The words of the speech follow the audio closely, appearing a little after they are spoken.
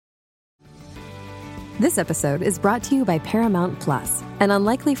This episode is brought to you by Paramount Plus. An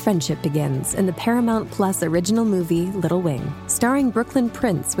unlikely friendship begins in the Paramount Plus original movie Little Wing, starring Brooklyn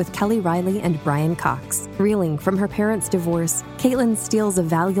Prince with Kelly Riley and Brian Cox. Reeling from her parents' divorce, Caitlin steals a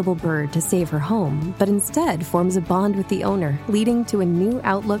valuable bird to save her home, but instead forms a bond with the owner, leading to a new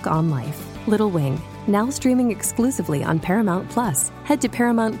outlook on life. Little Wing, now streaming exclusively on Paramount Plus. Head to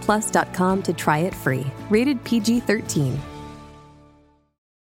ParamountPlus.com to try it free. Rated PG-13.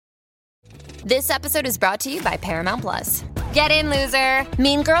 This episode is brought to you by Paramount Plus. Get in, loser!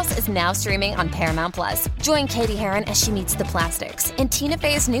 Mean Girls is now streaming on Paramount Plus. Join Katie Heron as she meets the plastics in Tina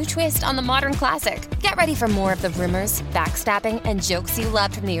Fey's new twist on the modern classic. Get ready for more of the rumors, backstabbing, and jokes you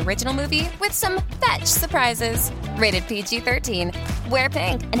loved from the original movie with some fetch surprises. Rated PG-13. Wear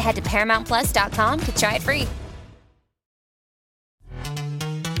pink and head to ParamountPlus.com to try it free.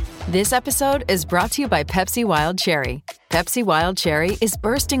 This episode is brought to you by Pepsi Wild Cherry. Pepsi Wild Cherry is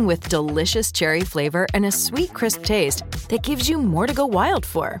bursting with delicious cherry flavor and a sweet, crisp taste that gives you more to go wild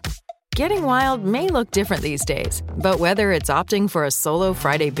for. Getting wild may look different these days, but whether it's opting for a solo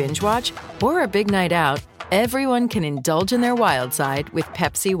Friday binge watch or a big night out, everyone can indulge in their wild side with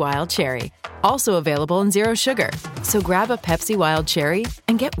Pepsi Wild Cherry. Also available in Zero Sugar. So grab a Pepsi Wild Cherry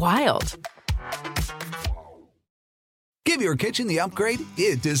and get wild. Give your kitchen the upgrade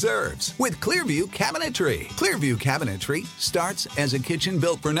it deserves with Clearview Cabinetry. Clearview Cabinetry starts as a kitchen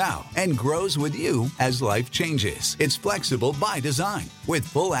built for now and grows with you as life changes. It's flexible by design with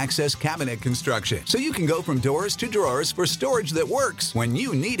full access cabinet construction, so you can go from doors to drawers for storage that works when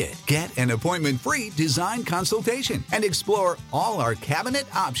you need it. Get an appointment-free design consultation and explore all our cabinet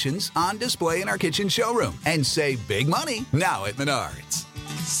options on display in our kitchen showroom and save big money now at Menards.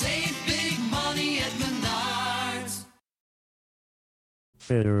 Save big money at Menards.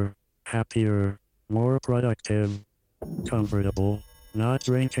 Fitter, happier, more productive, comfortable, not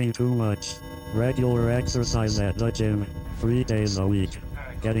drinking too much, regular exercise at the gym, 3 days a week,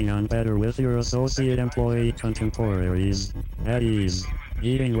 getting on better with your associate employee contemporaries, at ease,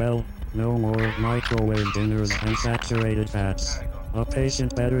 eating well, no more microwave dinners and saturated fats, a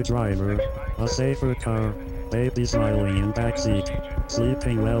patient better driver, a safer car, baby smiling in backseat,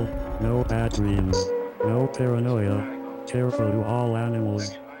 sleeping well, no bad dreams, no paranoia, careful to all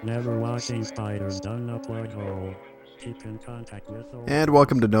animals, never watching spiders down a plug hole, keep in contact with... And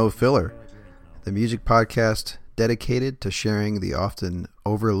welcome to No Filler, the music podcast dedicated to sharing the often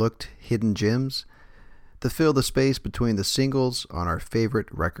overlooked hidden gems that fill the space between the singles on our favorite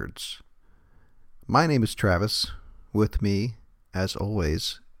records. My name is Travis. With me, as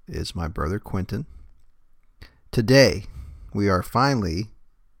always, is my brother Quentin. Today, we are finally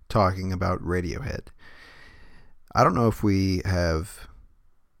talking about Radiohead. I don't know if we have...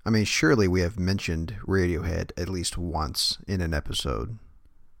 surely we have mentioned Radiohead at least once in an episode.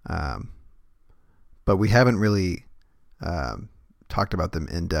 But we haven't really talked about them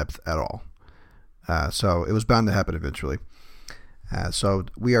in depth at all. So it was bound to happen eventually. So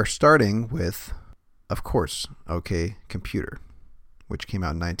we are starting with, of course, OK Computer, which came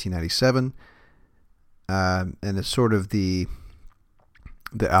out in 1997. And it's sort of the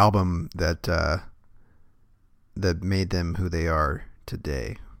album that made them who they are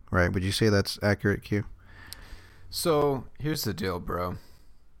today, right? Would you say that's accurate, Q? So here's the deal, bro.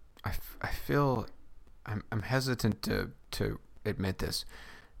 I feel I'm hesitant to admit this.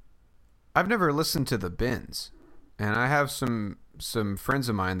 I've never listened to the Bins, and I have some friends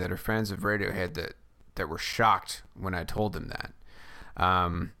of mine that are fans of Radiohead that were shocked when I told them that.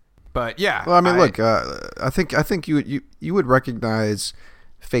 But yeah. Well, look, I think you would recognize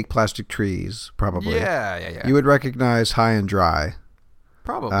Fake Plastic Trees, probably. Yeah. You would recognize High and Dry.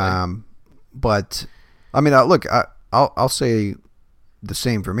 Probably. But look, I'll say the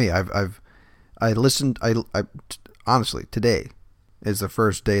same for me. I listened. I honestly, today is the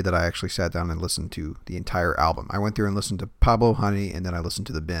first day that I actually sat down and listened to the entire album. I went through and listened to Pablo Honey, and then I listened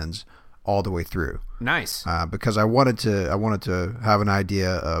to the Bins all the way through. Nice. Because I wanted to have an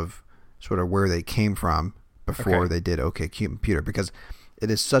idea of sort of where they came from before they did OK Computer, because it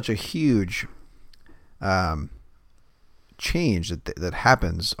is such a huge change that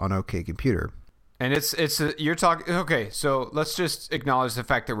happens on OK Computer. And you're talking, okay, so let's just acknowledge the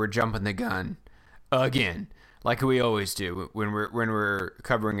fact that we're jumping the gun again, like we always do when we're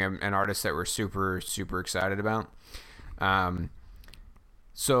covering an artist that we're super, super excited about.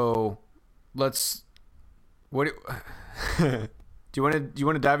 So let's, do you want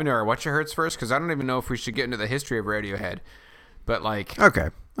to dive into our What You Hurts first? Because I don't even know if we should get into the history of Radiohead. But okay,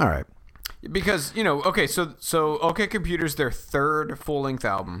 all right, because so OK Computer's their third full-length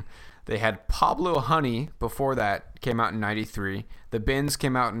album. They had Pablo Honey before that, came out in 93. The Bins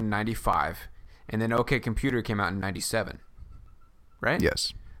came out in 95. and then OK Computer came out in 97, right?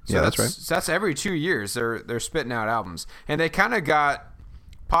 Yes. So yeah, that's right. So that's every 2 years they're spitting out albums, and they kind of got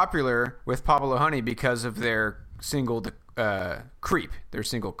popular with Pablo Honey because of their single Creep. Their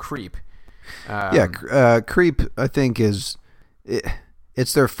single Creep. Creep, I think it's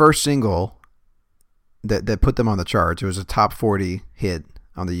their first single that put them on the charts. It was a top 40 hit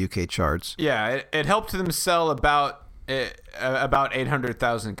on the UK charts. Yeah, it helped them sell about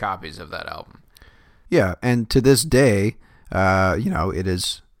 800,000 copies of that album. Yeah, and to this day, it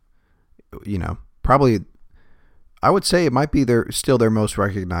is, probably, I would say it might be still their most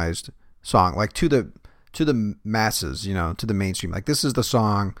recognized song, like to the masses, to the mainstream. Like this is the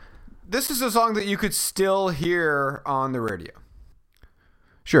song. This is a song that you could still hear on the radio.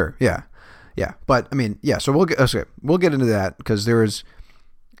 Sure, yeah. But I mean, yeah. So we'll get into that because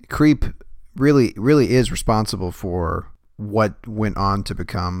Creep really is responsible for what went on to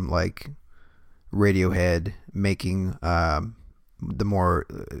become like Radiohead, making the more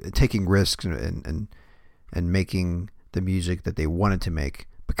taking risks and making the music that they wanted to make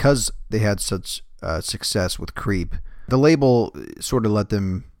because they had such success with Creep. The label sort of let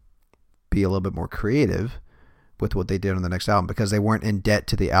them be a little bit more creative with what they did on the next album because they weren't in debt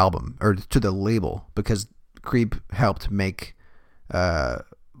to the album or to the label because Creep helped make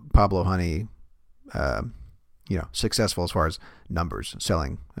Pablo Honey successful as far as numbers,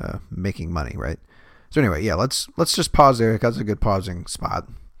 selling, making money, right? So anyway, yeah, let's just pause there. That's a good pausing spot.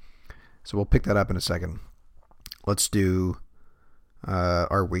 So we'll pick that up in a second. Let's do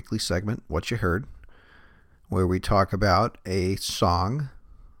our weekly segment, What You Heard, where we talk about a song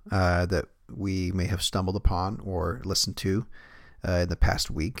that we may have stumbled upon or listened to in the past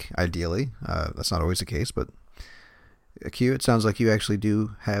week, ideally. That's not always the case, but Q, it sounds like you actually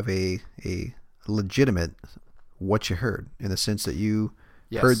do have a legitimate What You Heard in the sense that you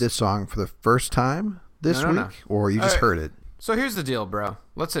heard this song for the first time this week, or you just heard it. So here's the deal, bro.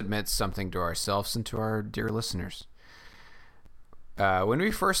 Let's admit something to ourselves and to our dear listeners. When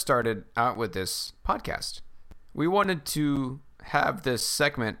we first started out with this podcast, we wanted to have this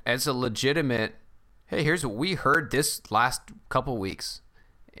segment as a legitimate, hey, here's what we heard this last couple weeks.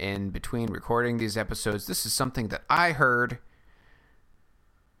 In between recording these episodes, this is something that I heard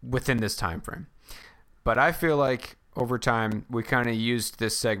within this time frame. But I feel like over time, we kind of used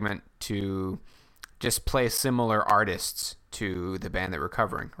this segment to just play similar artists to the band that we're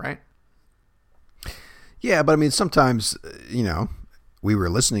covering, right? Yeah, but I mean, sometimes, we were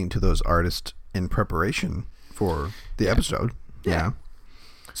listening to those artists in preparation for the episode. Yeah.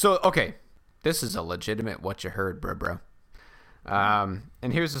 So, okay, this is a legitimate What You Heard, bro.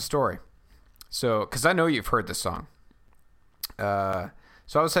 And here's the story. So, because I know you've heard this song.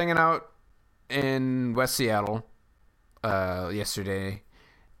 So I was hanging out in West Seattle yesterday,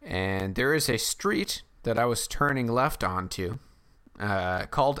 and there is a street that I was turning left onto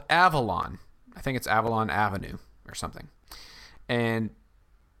called Avalon. I think it's Avalon Avenue or something. And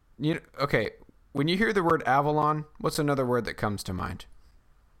when you hear the word Avalon, what's another word that comes to mind?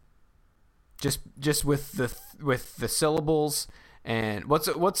 Just with the syllables, and what's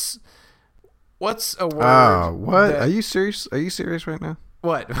a word? What? Are you serious? Are you serious right now?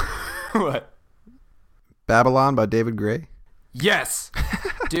 What? What? Babylon by David Gray? Yes.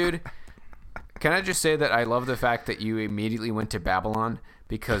 Dude, can I just say that I love the fact that you immediately went to Babylon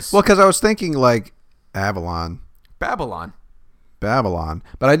because I was thinking like Babylon,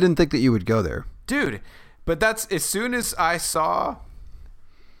 but I didn't think that you would go there. Dude, but that's as soon as I saw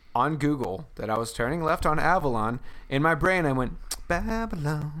on Google that I was turning left on Avalon, in my brain I went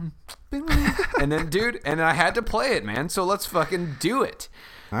Babylon, and then and I had to play it, man. So let's fucking do it.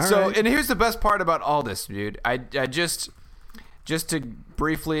 All right. And here's the best part about all this, dude. I just to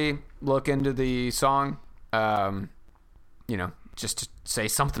briefly look into the song, just to say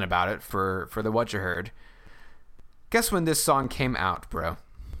something about it for the What You Heard. Guess when this song came out, bro?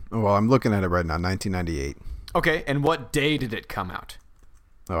 Well, I'm looking at it right now, 1998. Okay, and what day did it come out?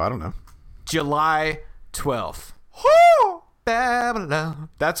 Oh, I don't know. July 12th. Babylon.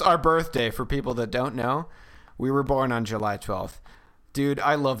 That's our birthday for people that don't know. We were born on July 12th. Dude,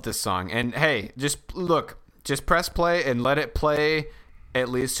 I love this song. And hey, just press play and let it play at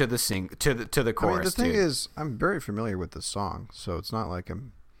least to the to the chorus. I mean, the thing is, I'm very familiar with this song, so it's not like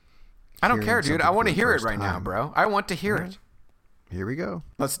I don't care, dude. I want to hear it right now, bro. I want to hear it. Here we go.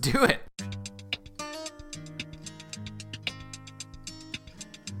 Let's do it.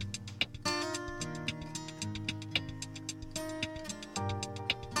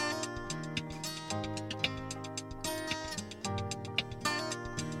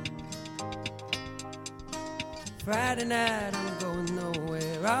 Friday night, I'm going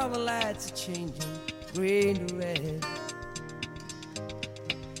nowhere where all the lights are changing green to red.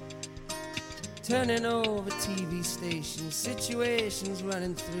 Turning over TV stations, situations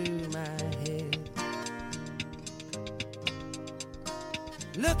running through my head.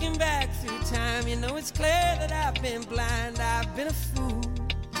 Looking back through time, you know it's clear that I've been blind, I've been a fool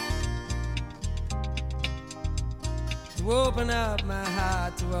to open up my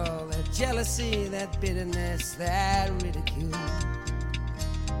heart to all that jealousy, that bitterness, that ridicule.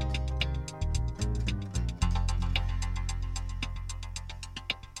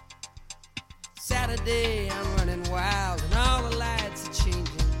 Saturday, I'm running wild and all the lights are changing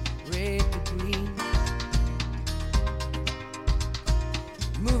red to green.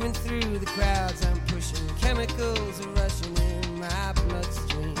 Moving through the crowds, I'm pushing, chemicals are rushing in my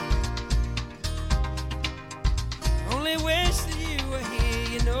bloodstream. Only wish that you were here,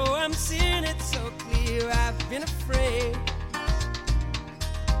 you know I'm seeing it so clear. I've been afraid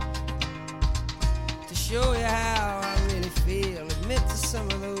to show you how I really feel, admit to some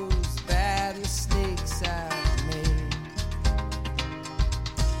of those bad mistakes I've made.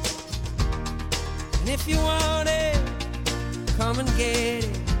 And if you want it, come and get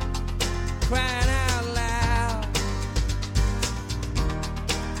it, crying out loud.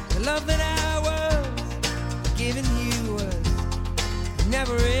 The love that I was giving you was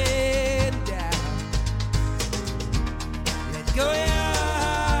never in doubt. Let go your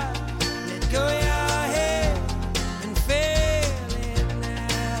heart, let go your head, and feel it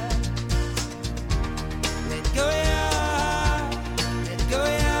now. Let go your heart, let go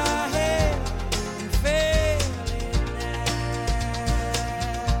your head, and feel it now.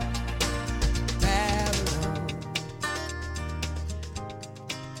 Babylon,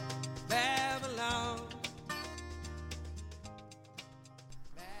 Babylon.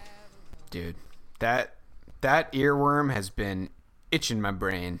 Dude, that earworm has been itching my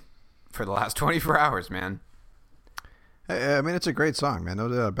brain for the last 24 hours, man. I mean, it's a great song, man. No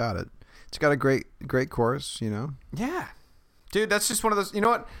doubt about it. It's got a great chorus, you know? Yeah. Dude, that's just one of those, you know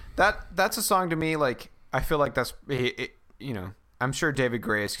what? That's a song to me, like, I feel like that's, you know, I'm sure David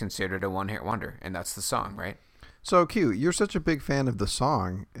Gray is considered a one-hit wonder, and that's the song, right? So, Q, you're such a big fan of the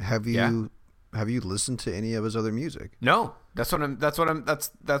song. Have you listened to any of his other music? No. That's what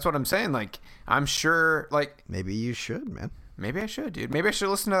I'm saying. Like, I'm sure, like, maybe you should, man. Maybe I should, dude. Maybe I should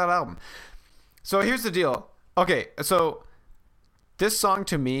listen to that album. So here's the deal. Okay, so this song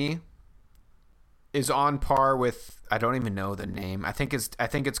to me is on par with, I don't even know the name. I think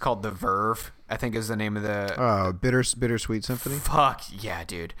it's called The Verve. I think is the name of the Bittersweet Symphony. Fuck yeah,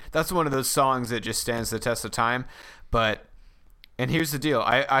 dude. That's one of those songs that just stands the test of time. And here's the deal.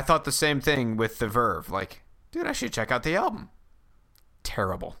 I thought the same thing with The Verve. Like, dude, I should check out the album.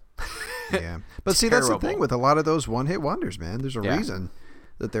 Terrible. Yeah. But see, that's the thing with a lot of those one-hit wonders, man. There's a reason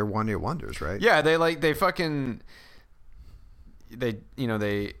that they're one-hit wonders, right? Yeah, they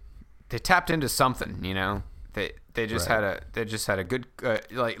tapped into something, you know. They just had a good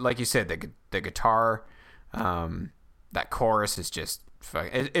like you said, the guitar, that chorus is just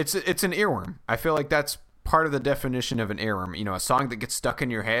it's an earworm. I feel like that's part of the definition of an earworm. You know, a song that gets stuck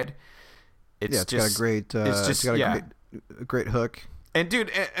in your head. It's got a great hook. And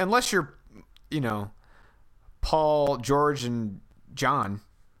dude, unless you're, you know, Paul, George, and John,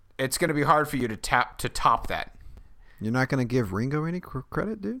 it's going to be hard for you to top that. You're not going to give Ringo any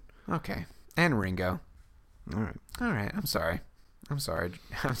credit, dude? Okay. And Ringo. All right. I'm sorry. No, dude.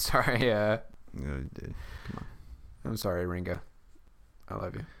 Come on. I'm sorry, Ringo. I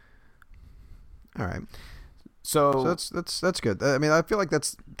love you. All right. So that's good. I mean, I feel like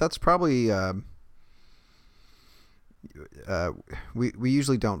that's probably we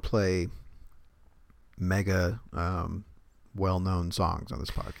usually don't play mega well-known songs on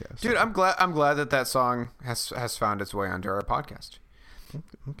this podcast. Dude, I'm glad that song has found its way onto our podcast.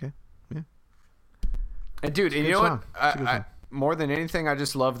 Okay. Yeah. And dude, and you know what? I more than anything, I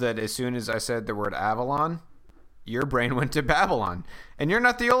just love that as soon as I said the word Avalon, your brain went to Babylon. And you're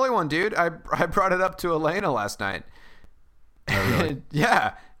not the only one, dude. I brought it up to Elena last night. Oh, really?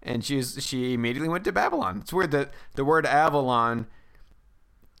 Yeah. And she immediately went to Babylon. It's weird that the word Avalon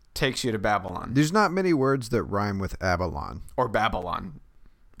takes you to Babylon. There's not many words that rhyme with Avalon. Or Babylon.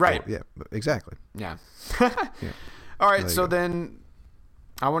 Right. Oh, yeah, exactly. Yeah. Yeah. All right, so then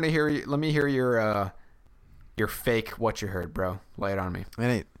I want to hear you. Let me hear your fake what you heard, bro. Lay it on me.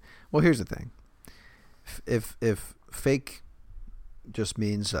 Well, here's the thing. If fake just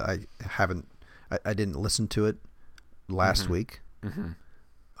means I didn't listen to it last week,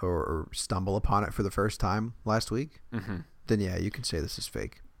 or stumble upon it for the first time last week, then yeah, you can say this is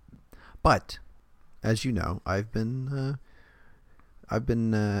fake. But as you know, I've been I've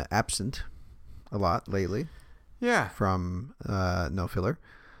been absent a lot lately. Yeah. From No Filler.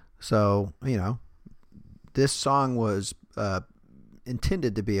 So, this song was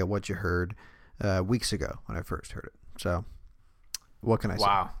intended to be a What You Heard weeks ago when I first heard it. So, what can I say?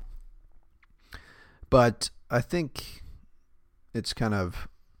 Wow. But I think it's kind of,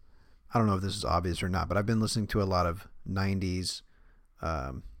 I don't know if this is obvious or not, but I've been listening to a lot of 90s,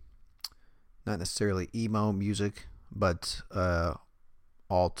 not necessarily emo music, but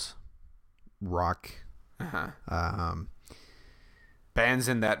alt rock. Uh-huh. Bands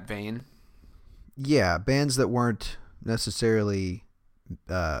in that vein. Yeah, bands that weren't necessarily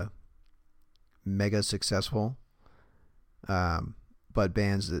mega successful, but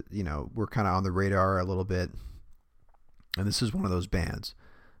bands that were kind of on the radar a little bit. And this is one of those bands.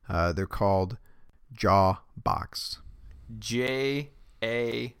 They're called Jawbox.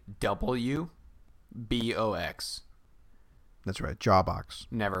 Jawbox. That's right, Jawbox.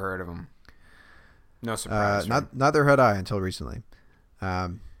 Never heard of them. No surprise. Neither had I until recently.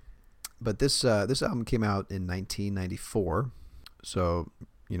 But this album came out in 1994, so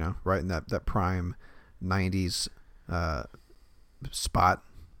right in that prime 90s spot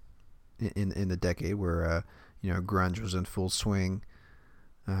in the decade where grunge was in full swing.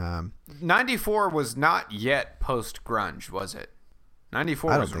 94 was not yet post grunge, was it?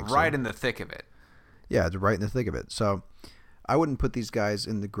 94 was right in the thick of it. Yeah, it's right in the thick of it. So I wouldn't put these guys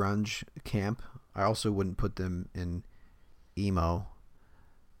in the grunge camp. I also wouldn't put them in emo,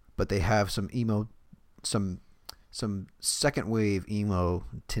 but they have some emo, some second wave emo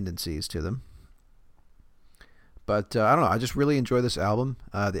tendencies to them. But I don't know. I just really enjoy this album.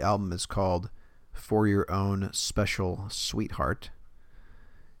 The album is called For Your Own Special Sweetheart,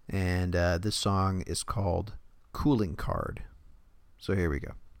 and this song is called Cooling Card. So here we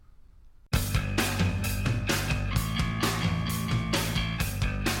go.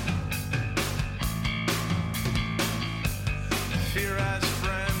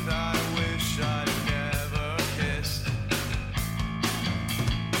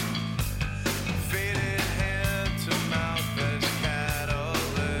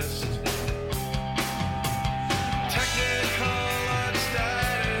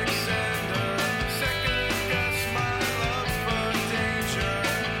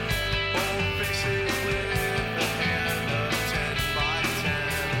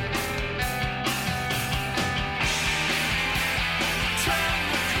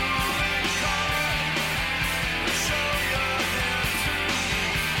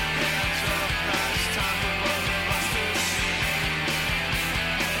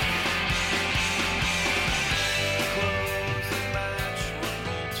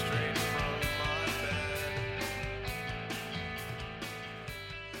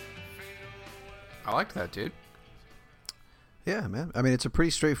 I liked that, dude. Yeah, man. I mean, it's a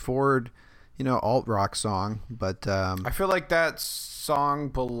pretty straightforward, alt rock song, but I feel like that song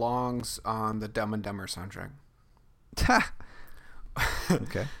belongs on the Dumb and Dumber soundtrack.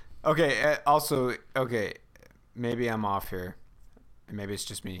 Okay. Okay. Also, maybe I'm off here. Maybe it's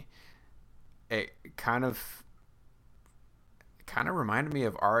just me. It kind of reminded me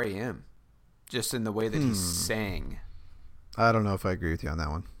of R.E.M. just in the way that he sang. I don't know if I agree with you on that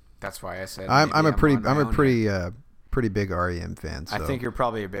one. That's why I said I'm a pretty big REM fan. So. I think you're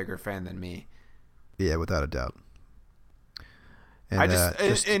probably a bigger fan than me. Yeah, without a doubt. And, I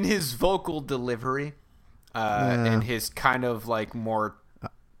just in his vocal delivery, and his kind of like more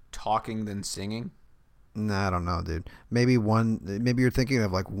talking than singing. Nah, I don't know, dude. Maybe you're thinking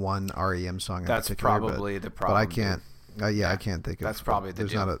of like one REM song. In That's particular, probably the problem. But I can't. I can't think of. That's probably the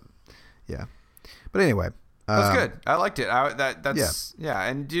deal. Yeah, but anyway. That's good. I liked it. Yeah.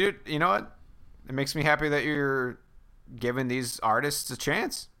 And dude, you know what? It makes me happy that you're giving these artists a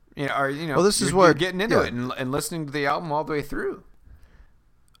chance. Well, this is you're getting into it and listening to the album all the way through.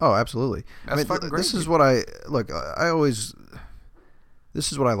 Oh, absolutely. That's fucking great. This is what I look.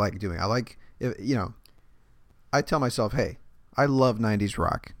 This is what I like doing. I like, I tell myself, hey, I love 90s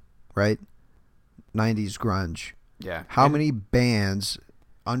rock, right? 90s grunge. Yeah. How many bands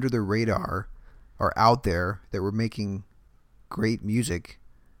under the radar are out there that were making great music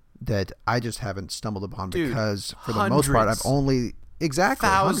that I just haven't stumbled upon? Dude, because for the most part I've only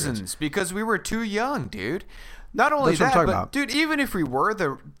thousands hundreds. Because we were too young, dude. Not only That's what I'm that, talking but about. Dude, even if we were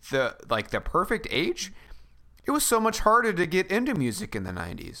the perfect age, it was so much harder to get into music in the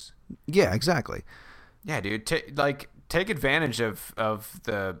 90s. Yeah, exactly. Yeah, dude. Take advantage of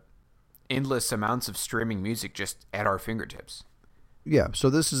the endless amounts of streaming music just at our fingertips. Yeah,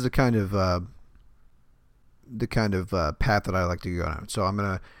 so this is the kind of path that I like to go down. So I'm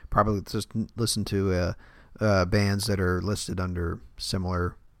gonna probably just listen to bands that are listed under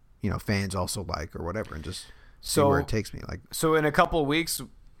similar, fans also like or whatever, and just see where it takes me. So in a couple of weeks,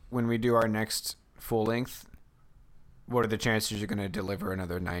 when we do our next full length, what are the chances you're going to deliver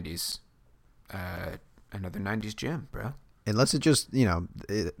another 90s gem, bro? Unless it just,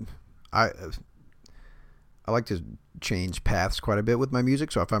 I like to change paths quite a bit with my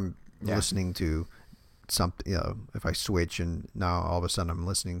music. So if I'm listening to something, if I switch and now all of a sudden I'm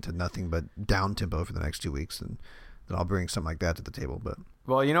listening to nothing but down tempo for the next 2 weeks, then I'll bring something like that to the table. But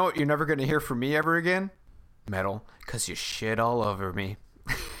well, you know what? You're never going to hear from me ever again, metal, because you shit all over me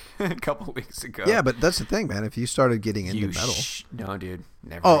a couple weeks ago. Yeah, but that's the thing, man. If you started getting into metal, no, dude,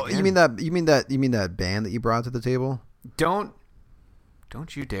 never. Oh, again. you mean that band that you brought to the table? Don't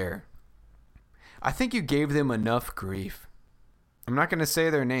you dare. I think you gave them enough grief. I'm not going to say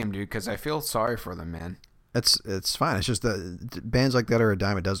their name, dude, because I feel sorry for them, man. It's fine. It's just that bands like that are a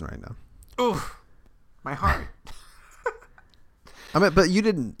dime a dozen right now. Oof, my heart. I mean, but you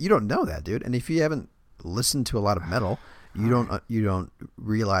don't know that, dude. And if you haven't listened to a lot of metal, you don't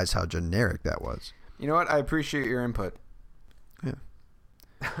realize how generic that was. You know what? I appreciate your input.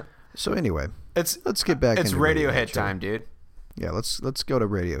 Yeah. So anyway, let's get back. It's into Radiohead time, dude. Yeah, let's go to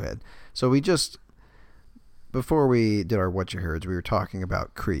Radiohead. So we just, before we did our What You Heards, we were talking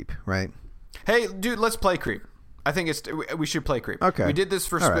about Creep, right? Hey, dude, let's play Creep. I think we should play Creep. Okay. We did this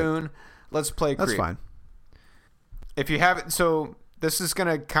for All Spoon. Right. Let's play Creep. That's fine. If you haven't, so this is going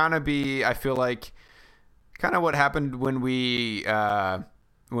to kind of be, I feel like, kind of what happened when we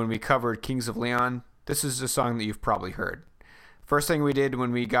covered Kings of Leon. This is a song that you've probably heard. First thing we did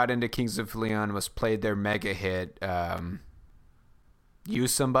when we got into Kings of Leon was played their mega hit,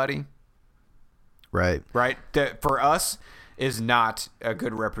 Use Somebody. Right. That for us is not a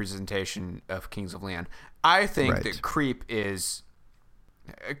good representation of Kings of Leon. I think that Creep is...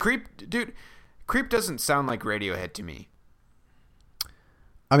 Dude, Creep doesn't sound like Radiohead to me.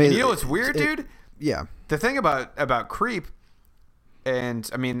 I mean... And you know what's weird, dude? Yeah. The thing about Creep, and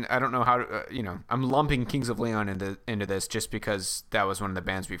I mean, I don't know how to, I'm lumping Kings of Leon into this just because that was one of the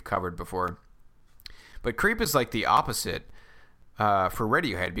bands we've covered before. But Creep is like the opposite for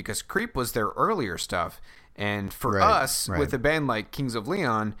Radiohead, because Creep was their earlier stuff. And for us, with a band like Kings of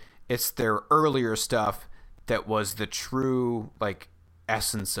Leon, it's their earlier stuff that was the true, like,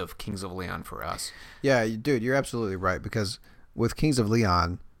 essence of Kings of Leon for us. Yeah, dude, you're absolutely right, because with Kings of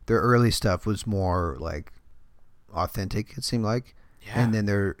Leon, their early stuff was more, like, authentic, it seemed like. Yeah. And then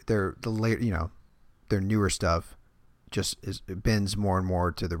their later, their newer stuff just bends more and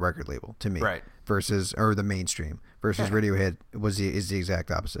more to the record label, to me. Right. Or the mainstream. Versus Radiohead is the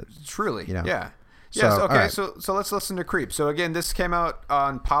exact opposite. Truly. Yeah. Yes, okay, right. So let's listen to Creep. So again, this came out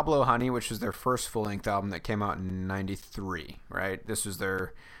on Pablo Honey, which was their first full-length album that came out in 93, right? This was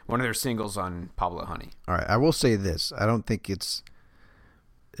one of their singles on Pablo Honey. All right, I will say this. I don't think it's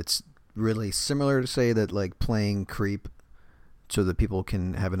really similar to say that, like, playing Creep so that people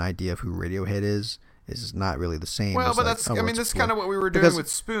can have an idea of who Radiohead is not really the same. Well, but that's that's kind of what we were doing with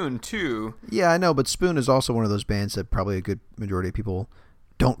Spoon too. Yeah, I know, but Spoon is also one of those bands that probably a good majority of people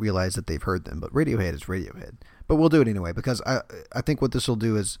don't realize that they've heard them. But Radiohead is Radiohead. But we'll do it anyway, because I think what this will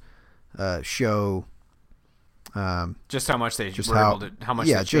do is show just how much they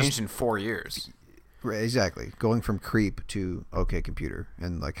changed in 4 years. Right, exactly. Going from Creep to OK Computer,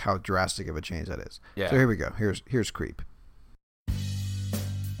 and like how drastic of a change that is. Yeah. So here we go. Here's Creep.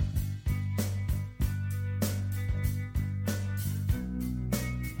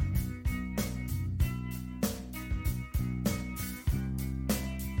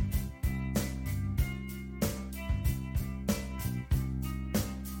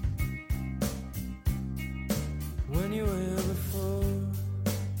 When you were here before,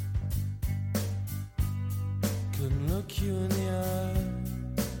 couldn't look you in the eye.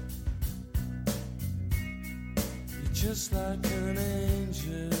 You're just like an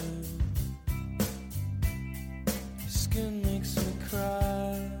angel. Your skin makes me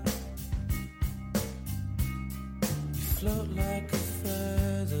cry. You float like a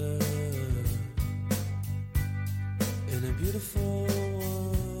feather in a beautiful world.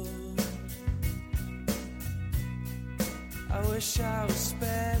 I wish I was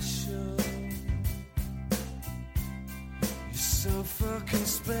special. You're so fucking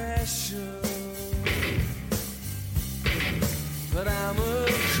special. But I'm a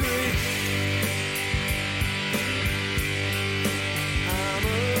creep. I'm a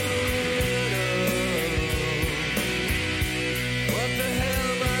widow. What the hell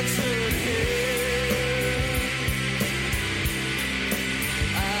am I doing here?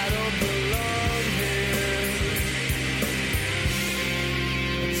 I don't belong here.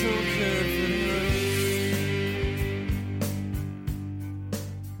 I don't care for her.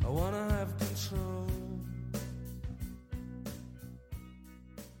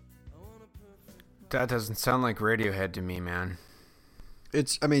 That doesn't sound like Radiohead to me, man.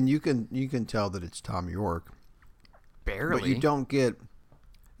 It's. I mean, you can tell that it's Tom York. Barely. But you don't get.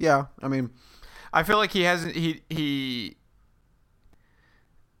 Yeah, I mean, I feel like he hasn't. He.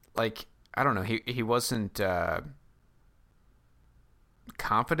 Like, I don't know. He wasn't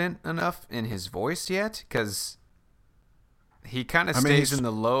confident enough in his voice yet, because he kind of stays in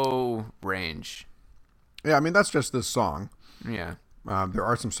the low range. Yeah, I mean, that's just this song. Yeah. There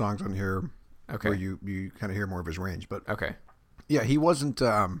are some songs on here Okay. where you kind of hear more of his range, but Okay. yeah, he wasn't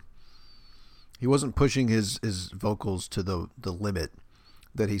pushing his vocals to the limit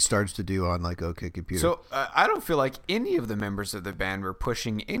that he starts to do on like OK Computer. So I don't feel like any of the members of the band were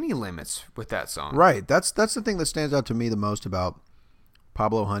pushing any limits with that song. Right. That's the thing that stands out to me the most about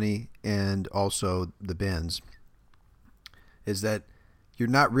Pablo Honey and also the Bends, is that you're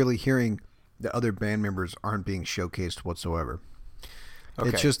not really hearing the other band members aren't being showcased whatsoever. Okay.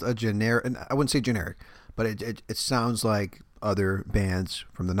 It's just a generic, and I wouldn't say generic, but it sounds like other bands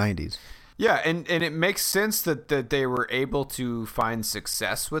from the 90s. Yeah, and it makes sense that they were able to find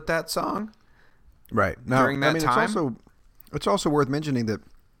success with that song. Right. Now, During that time? It's also worth mentioning that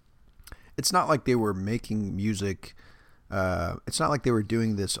it's not like they were making music. It's not like they were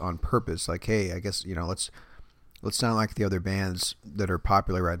doing this on purpose. Like, hey, I guess, let's sound like the other bands that are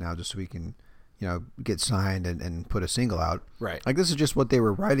popular right now just so we can, get signed and put a single out. Right. Like, this is just what they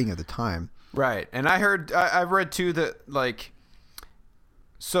were writing at the time. Right. And I've read too that, like,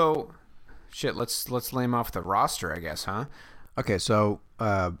 so shit, let's lay them off the roster, I guess, huh? Okay, so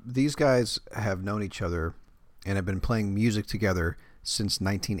these guys have known each other and have been playing music together since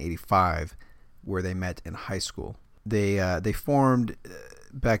 1985, where they met in high school. They formed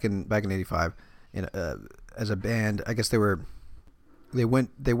back in '85 as a band. I guess they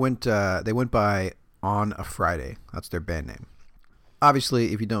went by On a Friday. That's their band name.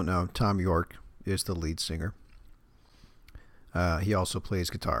 Obviously, if you don't know, Tom York is the lead singer. He also plays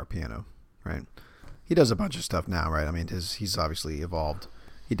guitar, piano, right? He does a bunch of stuff now, right? I mean, he's obviously evolved.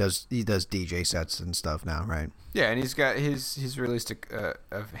 He does DJ sets and stuff now, right? Yeah, and he's released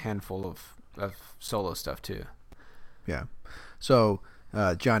a handful of solo stuff too. Yeah. So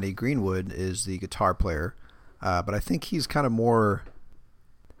Johnny Greenwood is the guitar player, but I think he's kind of more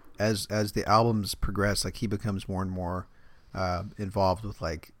as the albums progress, like he becomes more and more involved with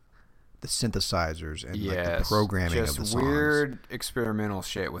like the synthesizers and like the programming of the songs. Just weird experimental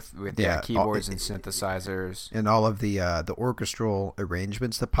shit with keyboards and synthesizers. And all of the orchestral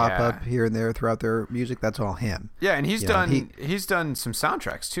arrangements that pop up here and there throughout their music, that's all him. Yeah, and he's done some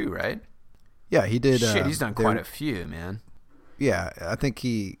soundtracks too, right? Yeah, he did. Shit, he's done quite a few, man. Yeah, I think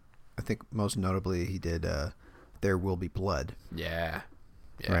most notably he did There Will Be Blood. Yeah.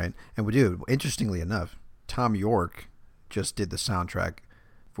 Right. And dude, interestingly enough, Tom York just did the soundtrack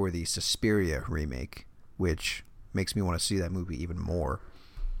for the Suspiria remake, which makes me want to see that movie even more.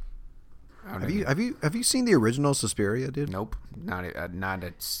 Have you seen the original Suspiria, dude? Nope, not.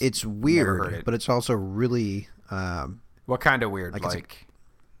 It's weird, but it's also really. What kind of weird? It's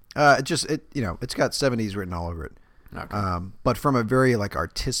got 70s written all over it. Okay. But from a very like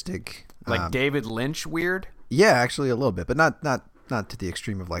artistic, like David Lynch weird. Yeah, actually a little bit, but not to the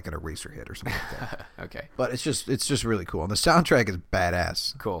extreme of like an Eraserhead or something like that. Okay. But it's just really cool. And the soundtrack is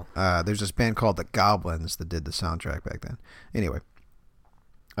badass. Cool. There's this band called the Goblins that did the soundtrack back then. Anyway.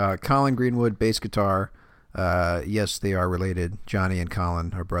 Colin Greenwood, bass guitar. Yes, they are related. Johnny and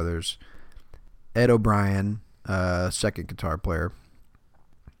Colin are brothers. Ed O'Brien, second guitar player.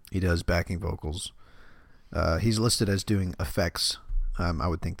 He does backing vocals. He's listed as doing effects. I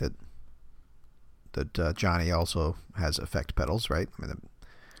would think that Johnny also has effect pedals, right? I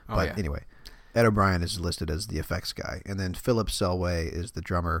mean, anyway, Ed O'Brien is listed as the effects guy, and then Philip Selway is the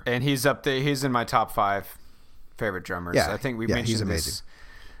drummer. And he's up there. He's in my top 5 favorite drummers. Yeah, I think we mentioned this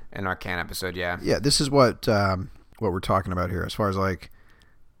in our Can episode. Yeah. Yeah, this is what we're talking about here. As far as like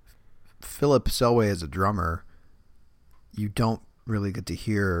Philip Selway as a drummer, you don't really get to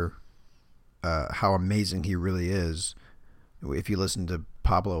hear how amazing he really is if you listen to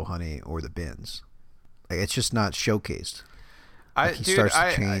Pablo Honey or the Bends. Like, it's just not showcased. He starts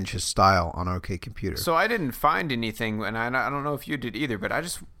to change his style on OK Computer. So I didn't find anything, and I don't know if you did either, but I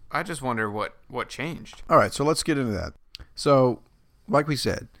just wonder what changed. All right, so let's get into that. So, like we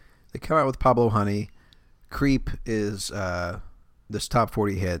said, they come out with Pablo Honey. Creep is this top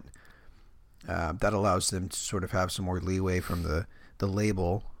 40 hit that allows them to sort of have some more leeway from the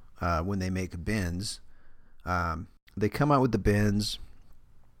label when they make Bends. They come out with the Bends,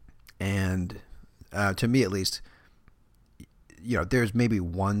 and to me at least, there's maybe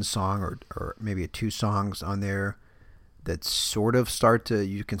one song or maybe 2 songs on there that sort of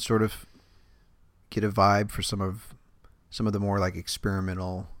you can sort of get a vibe for some of the more like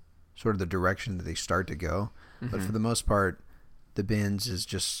experimental sort of the direction that they start to go. But for the most part, the Bends is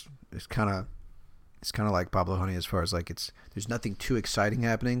just it's kind of like Pablo Honey as far as like there's nothing too exciting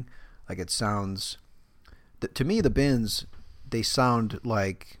happening. Like it sounds to me, the Bends, they sound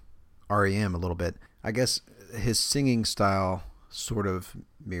like REM a little bit. I guess his singing style sort of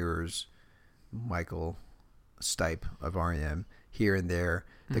mirrors Michael Stipe of REM here and there.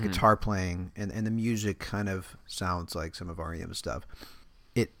 The guitar playing and the music kind of sounds like some of REM's stuff.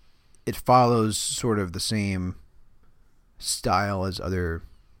 It follows sort of the same style as other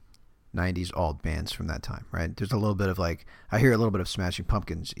 90s alt bands from that time, right? There's a little bit of like, I hear a little bit of Smashing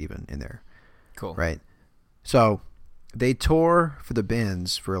Pumpkins even in there. Cool. Right? So they tour for the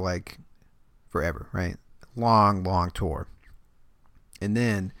Bends for like forever, right? Long tour. And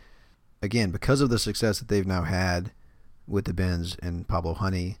then, again, because of the success that they've now had with the Bends and Pablo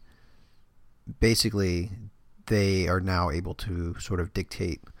Honey, basically they are now able to sort of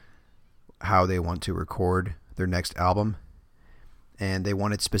dictate how they want to record their next album. And they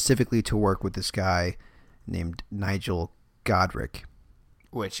wanted specifically to work with this guy named Nigel Godrich.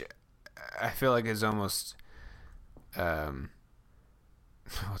 Which I feel like is almost,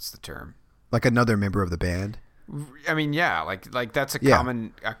 what's the term? Like another member of the band. I mean, yeah, like that's a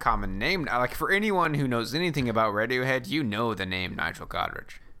common name. Like for anyone who knows anything about Radiohead, you know the name Nigel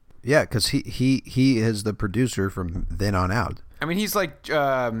Godrich. Yeah, because he is the producer from then on out. I mean, he's like,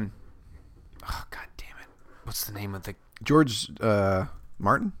 oh god damn it, what's the name of the George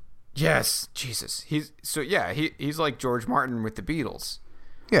Martin? Yes, Jesus. He's like George Martin with the Beatles.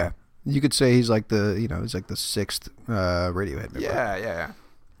 Yeah, you could say he's like he's like the sixth Radiohead member.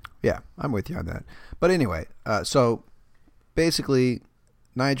 Yeah, I'm with you on that. But anyway, so basically,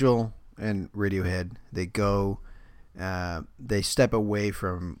 Nigel and Radiohead, they step away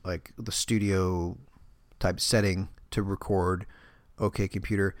from like the studio type setting to record OK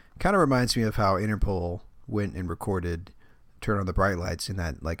Computer. Kind of reminds me of how Interpol went and recorded Turn on the Bright Lights in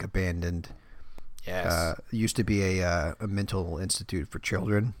that like abandoned, used to be a mental institute for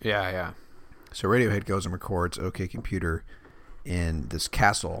children. Yeah. So Radiohead goes and records OK Computer in this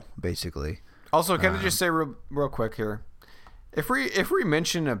castle, basically. Also, can I just say real quick here, if we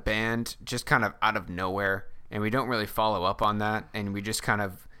mention a band just kind of out of nowhere and we don't really follow up on that and we just kind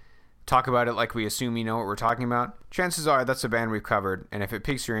of talk about it like we assume you know what we're talking about, chances are that's a band we've covered. And if it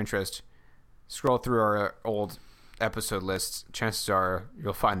piques your interest, scroll through our old episode lists. Chances are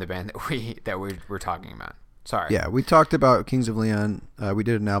you'll find the band that we're talking about. Sorry. Yeah, we talked about Kings of Leon. We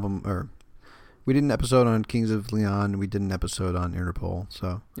did an episode on Kings of Leon. We did an episode on Interpol.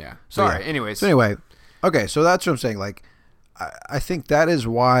 So yeah. Sorry. Yeah. Anyways. So anyway, okay. So that's what I'm saying. Like, I think that is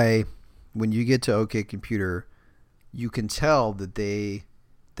why when you get to OK Computer, you can tell that they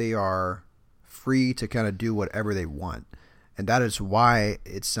are free to kind of do whatever they want, and that is why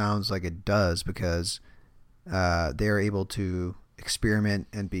it sounds like it does, because they are able to experiment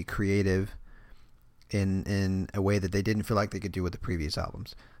and be creative in a way that they didn't feel like they could do with the previous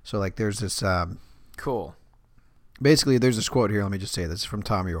albums. So like there's this cool. Basically, there's this quote here. Let me just say this from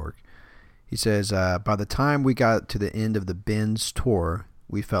Tom York. He says, by the time we got to the end of the Bends tour,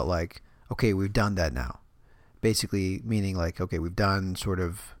 we felt like, okay, we've done that now. Basically meaning like, okay, we've done, kind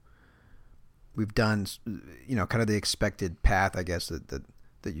of the expected path, I guess, that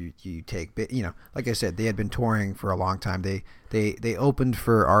you take. But, like I said, they had been touring for a long time. They opened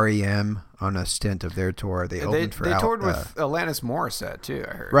for REM on a stint of their tour. They toured with Alanis Morissette too,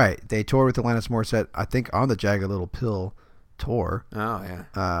 I heard. Right. They toured with Alanis Morissette, I think, on the Jagged Little Pill tour. Oh,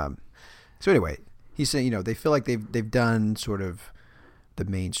 yeah. So anyway, he's saying, they feel like they've done sort of the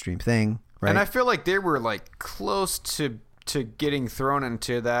mainstream thing, right? And I feel like they were like close to getting thrown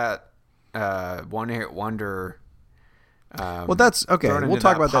into that one-hit wonder. Well, that's okay. We'll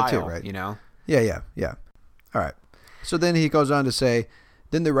talk about that too, right? Yeah. All right. So then he goes on to say,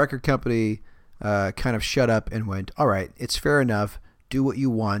 then the record company kind of shut up and went, all right, it's fair enough. Do what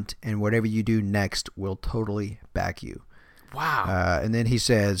you want, and whatever you do next, we'll totally back you. Wow. And then he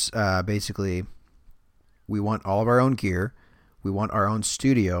says, basically, we want all of our own gear, we want our own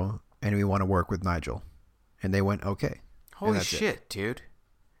studio, and we want to work with Nigel. And they went, okay. Holy shit, dude.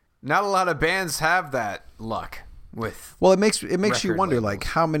 Not a lot of bands have that luck with. Well, it makes you wonder, labels. like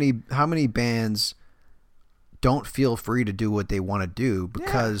how many bands don't feel free to do what they want to do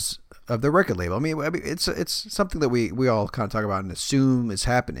because of the record label. I mean, it's something that we all kind of talk about and assume is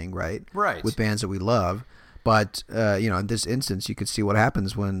happening, right? Right. With bands that we love. But, in this instance, you could see what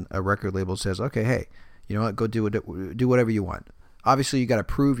happens when a record label says, okay, hey, you know what, go do whatever you want. Obviously, you got to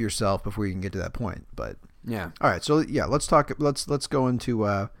prove yourself before you can get to that point. But yeah. All right. So, yeah, let's go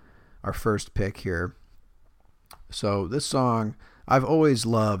into our first pick here. So this song, I've always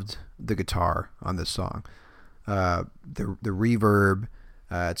loved the guitar on this song. The reverb,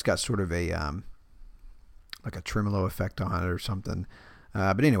 it's got sort of a like a tremolo effect on it or something.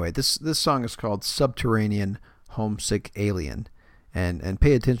 But anyway, this song is called Subterranean Homesick Alien. And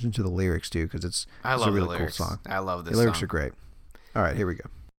pay attention to the lyrics, too, because it's a really cool song. I love this song. The lyrics are great. All right, here we go.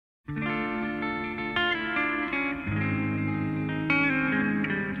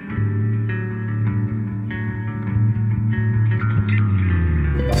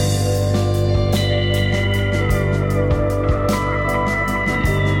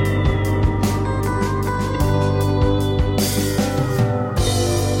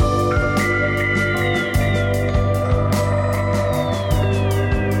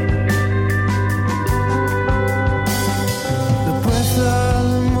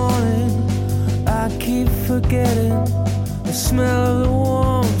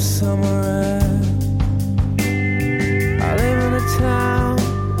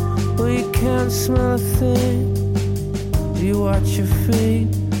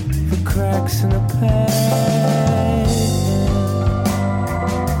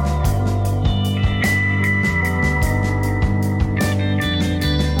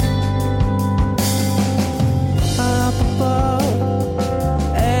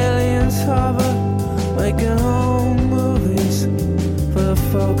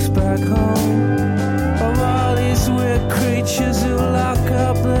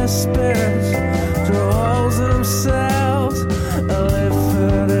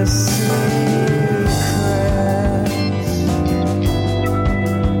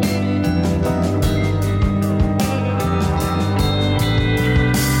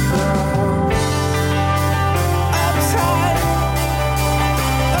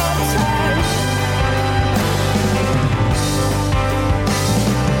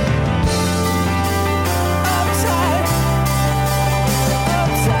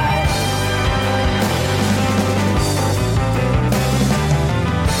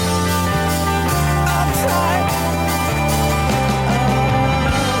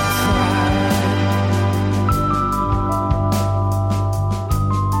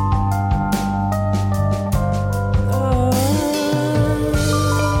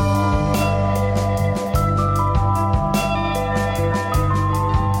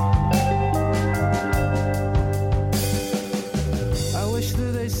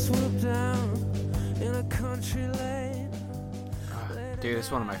 Dude,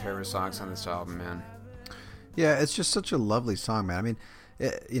 it's one of my favorite songs on this album, man. Yeah, it's just such a lovely song, man. I mean,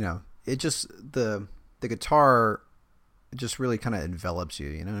 it just the guitar just really kind of envelops you.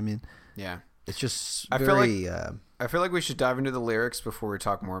 You know what I mean? Yeah. It's just I feel like we should dive into the lyrics before we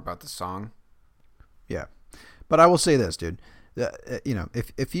talk more about the song. Yeah, but I will say this, dude.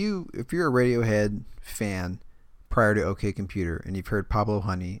 If you're a Radiohead fan prior to OK Computer and you've heard Pablo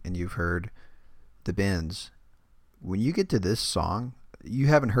Honey and you've heard the Bends, when you get to this song, you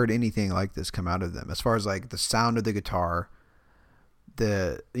haven't heard anything like this come out of them. As far as like the sound of the guitar,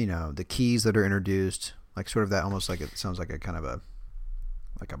 the keys that are introduced, like sort of that almost like it sounds like a kind of a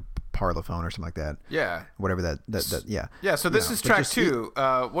parlophone or something like that. Yeah. Whatever that yeah. Yeah, so this is track 2.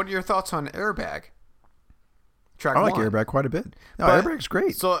 What are your thoughts on Airbag? Track I like 1. Airbag quite a bit. No, Airbag's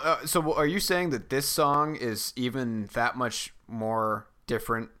great. So are you saying that this song is even that much more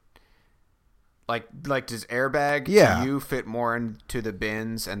different? Like does Airbag to you fit more into the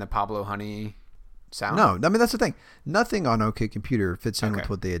Bends and the Pablo Honey sound? No, I mean that's the thing. Nothing on OK Computer fits in with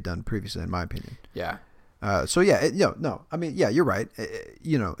what they had done previously, in my opinion. Yeah. So yeah, I mean, yeah, you're right.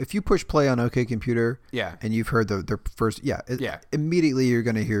 If you push play on OK Computer, and you've heard their first, immediately you're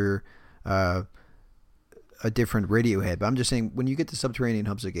going to hear a different Radiohead. But I'm just saying, when you get to Subterranean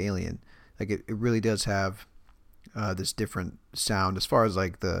Homesick Alien, like it really does have this different sound as far as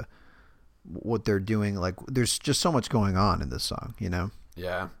like what they're doing. Like there's just so much going on in this song, you know?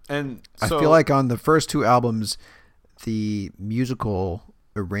 Yeah, and I feel like on the first two albums, the musical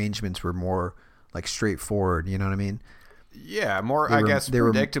arrangements were more like straightforward, you know what I mean? Yeah,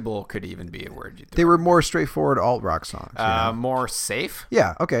 predictable could even be a word. They were more straightforward alt rock songs. More safe?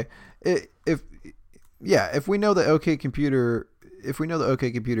 Yeah, okay. If we know that OK Computer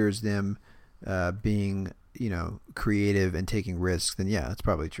is them being, creative and taking risks, then yeah, that's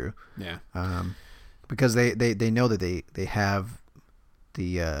probably true. Yeah. Because they know that they have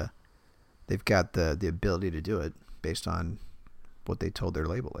they've got the ability to do it based on what they told their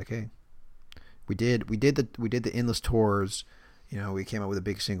label. Like, hey, we did the endless tours, we came up with a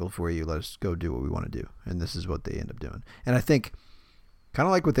big single for you, let us go do what we want to do. And this is what they end up doing. And I think kind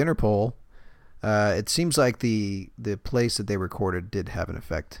of like with Interpol, it seems like the place that they recorded did have an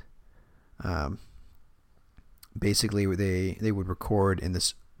effect Basically, they would record in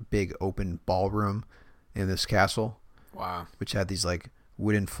this big open ballroom in this castle. Wow. Which had these like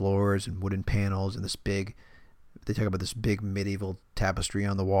wooden floors and wooden panels and they talk about this big medieval tapestry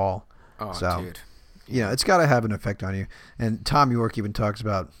on the wall. Oh, so, dude. You know, it's got to have an effect on you. And Tom York even talks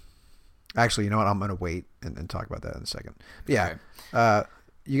about, actually, you know what? I'm going to wait and talk about that in a second. But yeah. Okay.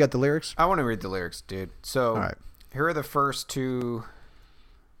 You got the lyrics? I want to read the lyrics, dude. So, all right. Here are the first two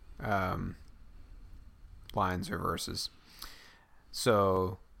lines or verses.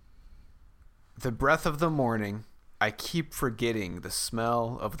 So, the breath of the morning, I keep forgetting the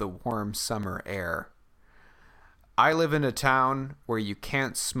smell of the warm summer air. I live in a town where you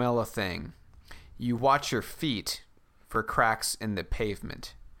can't smell a thing. You watch your feet for cracks in the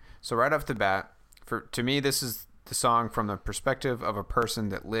pavement. So right off the bat, to me, this is the song from the perspective of a person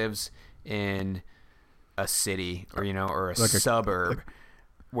that lives in a city or a like suburb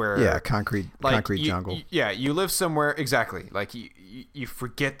where concrete jungle. You live somewhere exactly like you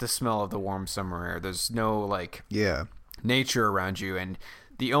forget the smell of the warm summer air. There's no nature around you, and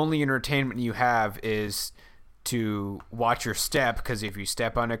the only entertainment you have is to watch your step, because if you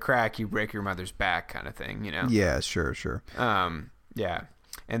step on a crack, you break your mother's back, kind of thing, Yeah, sure. Yeah.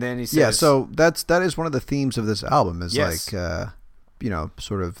 And then he says, so that is one of the themes of this album is like,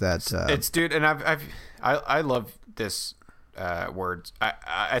 sort of that. It's dude, and I love this word.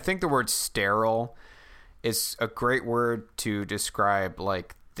 I think the word sterile is a great word to describe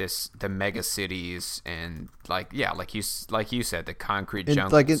like the mega cities and like you said, the concrete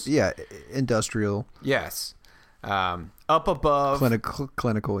jungles, industrial. Yes. Up above,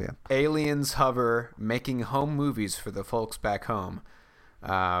 clinical, yeah. Aliens hover, making home movies for the folks back home.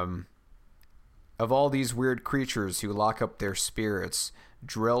 Of all these weird creatures who lock up their spirits,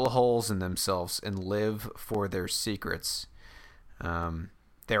 drill holes in themselves, and live for their secrets.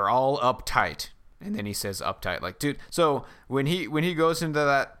 They're all uptight, and then he says uptight, like, dude. So when he goes into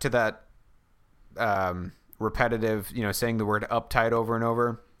that repetitive, saying the word uptight over and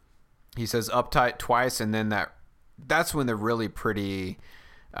over, he says uptight twice, and then that's when they're really pretty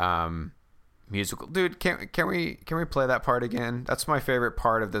musical. Dude, can we play that part again? That's my favorite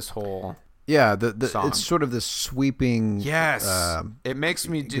part of this whole song. It's sort of this sweeping. Yes, it makes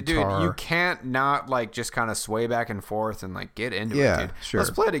me, dude. You can't not like just kind of sway back and forth and like get into it, dude. Sure. Let's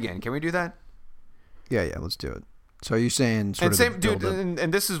play it again. Can we do that? Yeah, let's do it. So are you saying sort and of same, dude,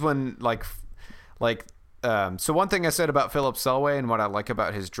 and this is when so one thing I said about Philip Selway and what I like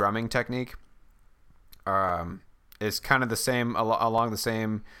about his drumming technique, is kind of the same along the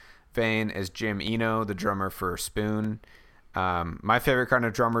same vein as Jim Eno, the drummer for Spoon. My favorite kind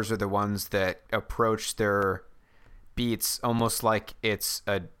of drummers are the ones that approach their beats almost like it's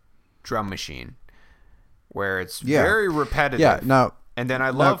a drum machine, where it's very repetitive. Yeah. Now, and then I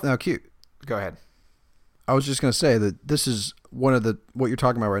love. Now, cute. Go ahead. I was just going to say that this is one of what you're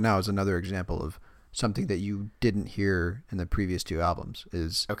talking about right now is another example of something that you didn't hear in the previous two albums.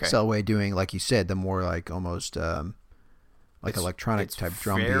 Is Selway doing, like you said, the more like almost like electronic type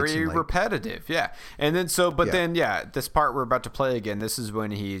drum beats. Very repetitive, yeah. And then this part we're about to play again, this is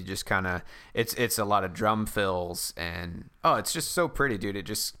when he just kind of it's a lot of drum fills, and it's just so pretty, dude. It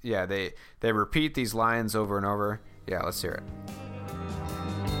just they repeat these lines over and over. Yeah, let's hear it.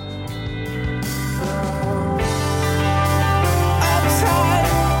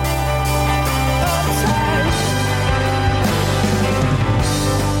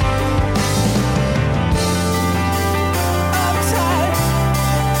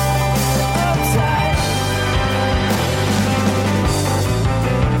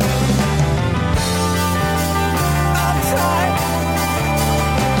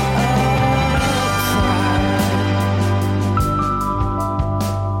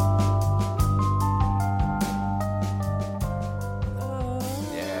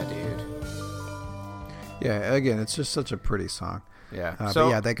 Yeah, again, it's just such a pretty song. Yeah.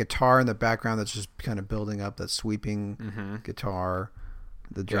 But that guitar in the background that's just kind of building up, that sweeping guitar,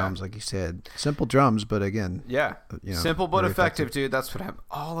 the drums, like you said. Simple drums, but again. Yeah. Simple but effective, dude. That's what I'm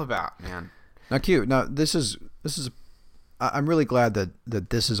all about, man. Now, cute. Now, this is I'm really glad that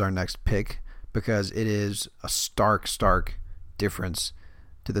this is our next pick, because it is a stark difference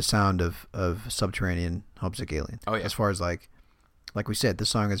to the sound of Subterranean Homesick Alien. Oh, yeah. As far as like we said, this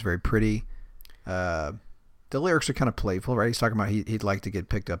song is very pretty. The lyrics are kind of playful, right? He's talking about he'd like to get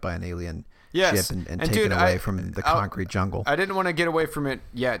picked up by an alien ship and taken away from the concrete jungle. I didn't want to get away from it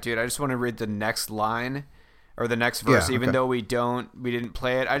yet, dude. I just want to read the next line or the next verse, even though we didn't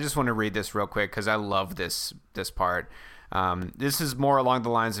play it. I just want to read this real quick because I love this part. This is more along the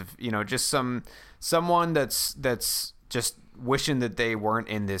lines of just someone that's just wishing that they weren't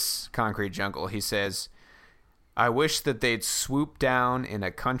in this concrete jungle. He says, I wish that they'd swoop down in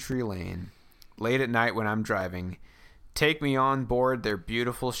a country lane late at night when I'm driving, take me on board their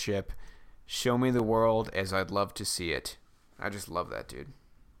beautiful ship, show me the world as I'd love to see it. I just love that, dude.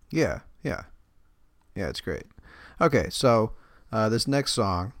 Yeah, it's great. Okay, so this next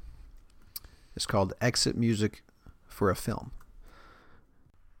song is called Exit Music for a Film.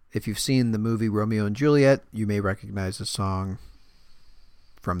 If you've seen the movie Romeo and Juliet, you may recognize the song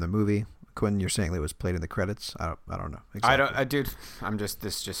from the movie. Quinn, you're saying it was played in the credits? I don't know. Exactly. Dude, I'm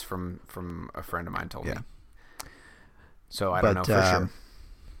just from a friend of mine told me. So I don't know for sure.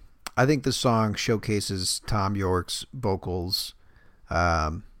 I think the song showcases Tom York's vocals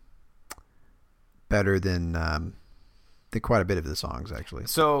better than quite a bit of the songs, actually.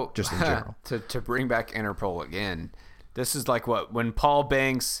 So just in general. to bring back Interpol again, this is like when Paul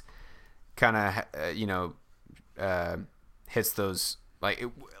Banks kind of hits those like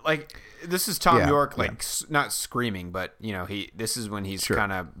this is Tom York not screaming, but this is when he's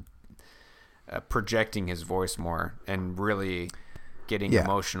kind of projecting his voice more and really getting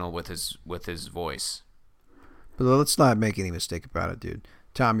emotional with his voice. But let's not make any mistake about it, dude.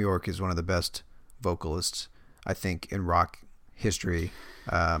 Tom York is one of the best vocalists, I think, in rock history.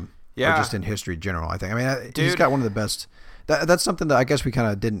 Or just in history in general, I think. I mean, he's got one of the best. That's something that I guess we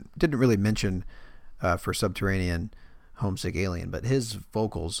kind of didn't really mention for Subterranean Homesick Alien, but his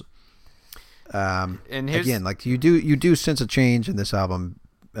vocals, again, like you do sense a change in this album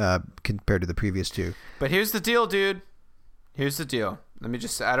compared to the previous two. But here's the deal, dude. Here's the deal. Let me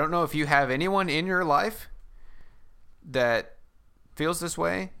just say, I don't know if you have anyone in your life that feels this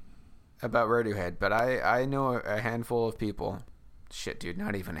way about Radiohead, but I know a handful of people. Shit, dude,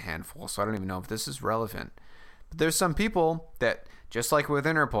 not even a handful, so I don't even know if this is relevant. But there's some people that, just like with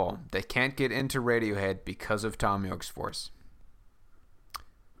Interpol, they can't get into Radiohead because of Tom York's voice.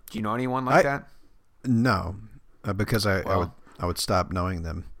 Do you know anyone like that? No, because I would stop knowing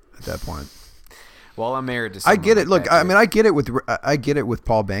them at that point. Well, I'm married to someone. I get it. Like Look, that, I mean, I get it with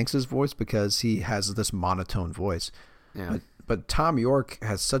Paul Banks' voice because he has this monotone voice. Yeah. But Tom York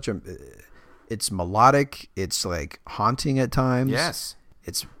has such it's melodic. It's like haunting at times. Yes.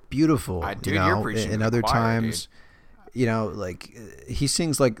 It's beautiful. You're preaching and other choir, times, dude. Like he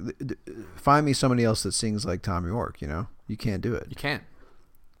sings like, find me somebody else that sings like Tom York. You can't do it. You can't.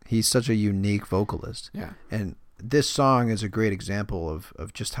 He's such a unique vocalist. Yeah. And this song is a great example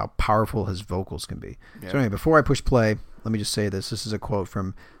of just how powerful his vocals can be. Yeah. So anyway, before I push play, let me just say this. This is a quote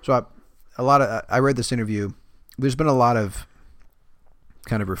from. So I read this interview. There's been a lot of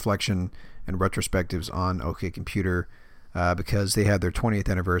kind of reflection and retrospectives on OK Computer because they had their 20th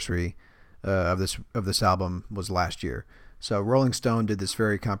anniversary of this album was last year. So Rolling Stone did this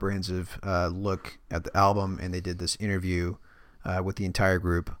very comprehensive look at the album, and they did this interview with the entire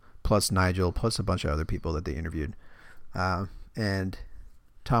group, plus Nigel, plus a bunch of other people that they interviewed. And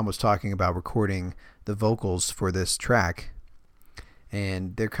Tom was talking about recording the vocals for this track,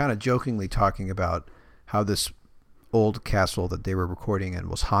 and they're kind of jokingly talking about how this old castle that they were recording in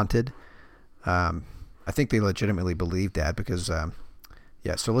was haunted. I think they legitimately believed that because,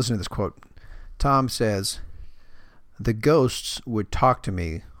 so listen to this quote. Tom says, "The ghosts would talk to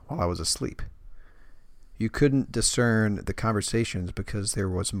me while I was asleep. You couldn't discern the conversations because there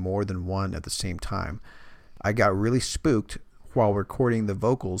was more than one at the same time. I got really spooked while recording the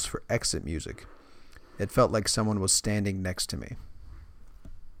vocals for Exit Music. It felt like someone was standing next to me."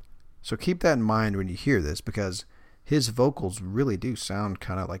 So keep that in mind when you hear this, because his vocals really do sound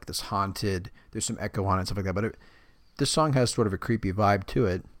kind of like this haunted. There's some echo on it and stuff like that, but this song has sort of a creepy vibe to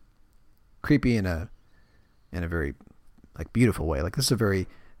it. Creepy in a very like beautiful way. Like it's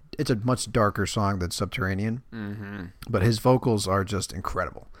a much darker song than Subterranean, but his vocals are just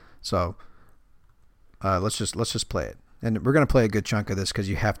incredible. So let's just play it, and we're gonna play a good chunk of this because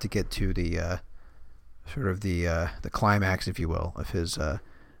you have to get to the sort of the climax, if you will, of his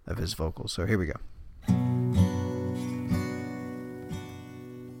vocals. So here we go.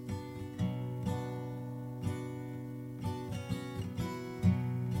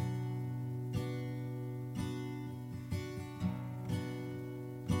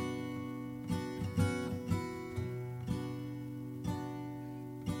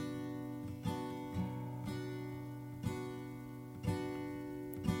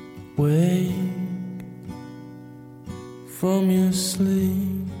 Wake from your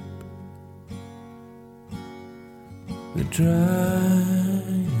sleep, the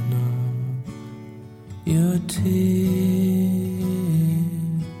drying of your tears.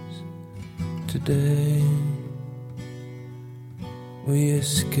 Today we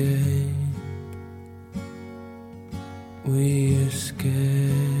escape we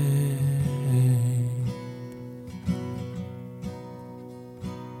escape.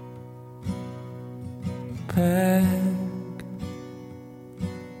 Pack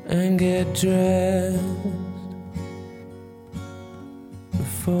and get dressed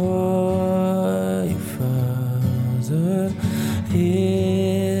before your father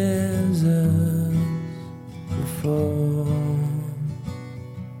hears us, before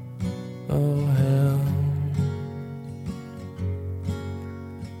all hell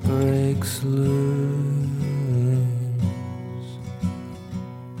breaks loose.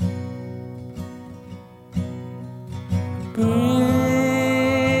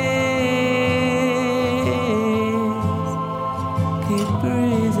 Keep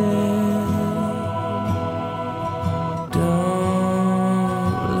breathing.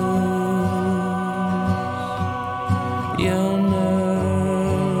 Don't lose your nerve.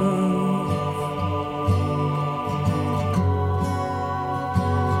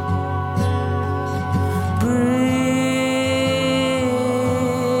 Breathe.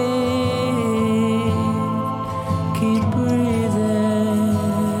 Keep breathing.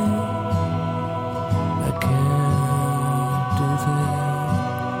 I can't do this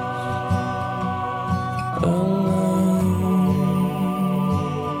alone.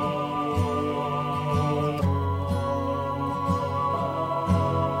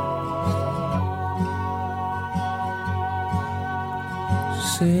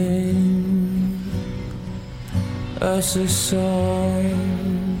 Sing us a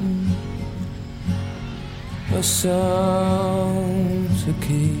song to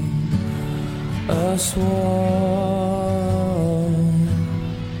keep us warm.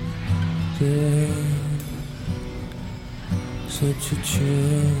 There's such a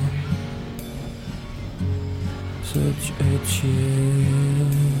chill, such a chill.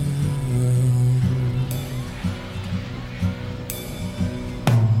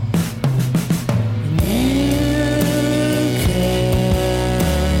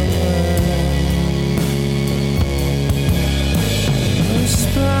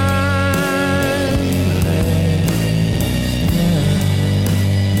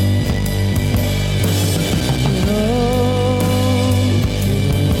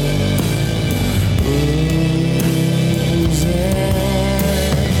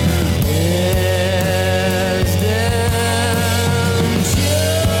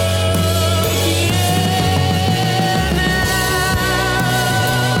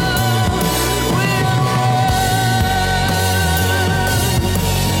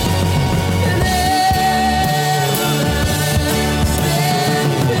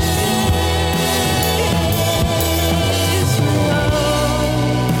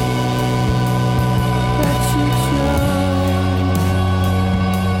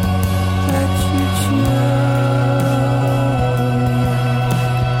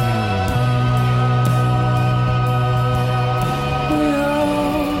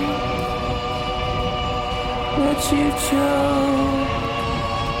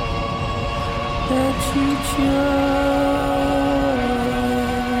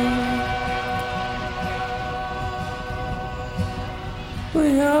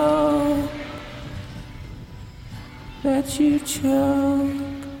 We all let you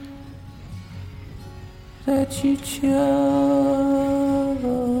choke, let you choke.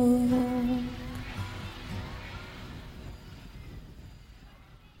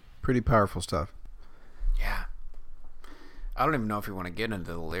 Pretty powerful stuff. Yeah. I don't even know if we want to get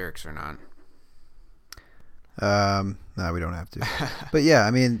into the lyrics or not. No, we don't have to. But yeah,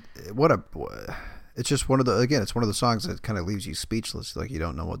 I mean, it's just one of the songs that kind of leaves you speechless. Like you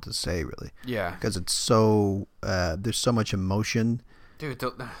don't know what to say really. Yeah. Because it's so, there's so much emotion. Dude,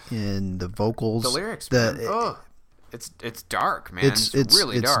 in the vocals. The lyrics, it's dark, man. It's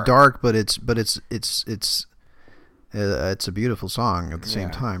really dark. It's dark, but it's a beautiful song at the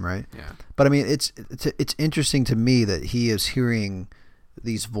same time, right? Yeah. But I mean, it's interesting to me that he is hearing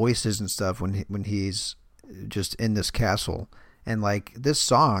these voices and stuff when he's just in this castle, and like this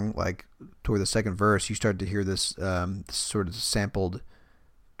song, like toward the second verse, you start to hear this sort of sampled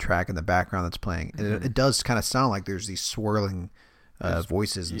track in the background that's playing, and it does kind of sound like there's these swirling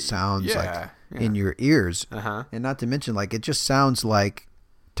voices and sounds in your ears, and not to mention, like it just sounds like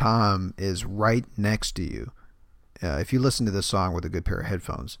Tom is right next to you. If you listen to this song with a good pair of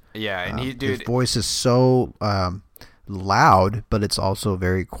headphones, and his voice is so loud, but it's also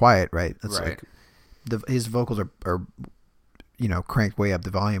very quiet, right? It's like his vocals are cranked way up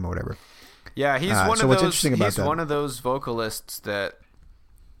the volume or whatever. Yeah, he's one of those vocalists that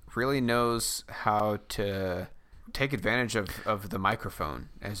really knows how to take advantage of the microphone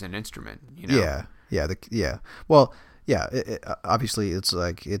as an instrument. You know? Yeah. Well, yeah, obviously it's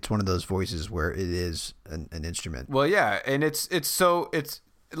like it's one of those voices where it is an instrument. Well, yeah, and it's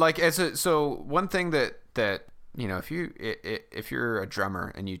like so one thing that you know, if you're a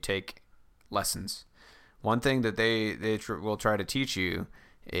drummer and you take lessons, one thing that they will try to teach you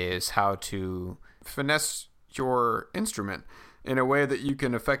is how to finesse your instrument in a way that you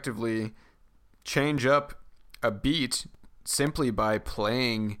can effectively change up a beat simply by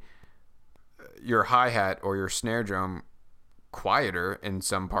playing your hi-hat or your snare drum quieter in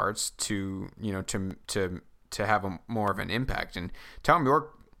some parts to, you know, to have more of an impact. And Tom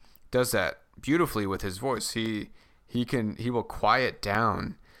York does that beautifully with his voice. He will quiet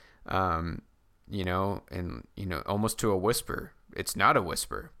down, you know, and, you know, almost to a whisper. It's not a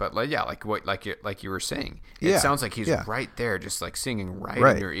whisper, but like you were saying, it sounds like he's right there, just like singing right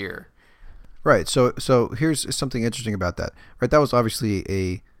in your ear. Right. So here's something interesting about that. Right. That was obviously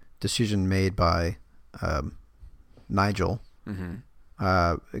a decision made by Nigel.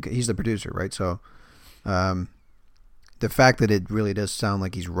 Mm-hmm. He's the producer, right? So the fact that it really does sound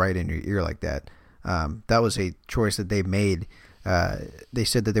like he's right in your ear like that, that was a choice that they made. They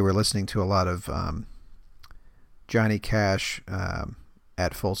said that they were listening to a lot of Johnny Cash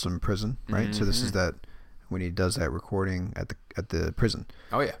at Folsom Prison, right? Mm-hmm. So this is that when he does that recording at the prison.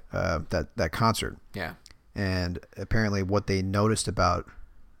 Oh yeah, that concert. Yeah, and apparently what they noticed about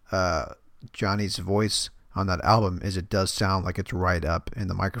Johnny's voice on that album is it does sound like it's right up in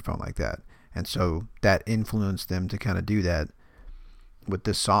the microphone like that, and so that influenced them to kind of do that with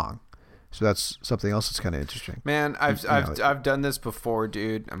this song. So that's something else that's kind of interesting. Man, I've done this before,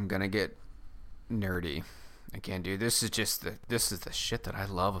 dude. I'm gonna get nerdy again, dude. This is the shit that I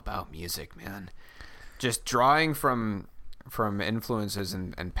love about music, man. Just drawing from influences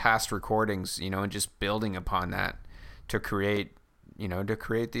and past recordings, you know, and just building upon that to create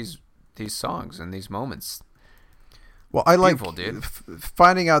these songs and these moments. Well, I like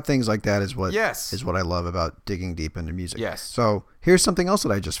finding out things like that is what I love about digging deep into music. Yes. So here's something else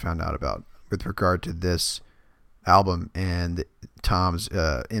that I just found out about with regard to this album and Tom's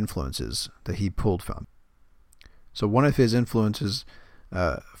influences that he pulled from. So one of his influences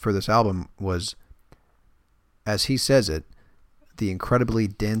for this album was, as he says it, the incredibly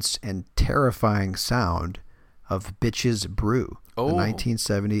dense and terrifying sound of Bitches Brew, the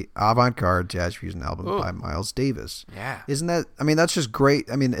 1970 avant-garde jazz fusion album by Miles Davis. Yeah. Isn't that, I mean, that's just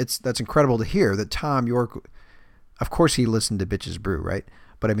great. I mean, that's incredible to hear that Tom York, of course he listened to Bitches Brew, right?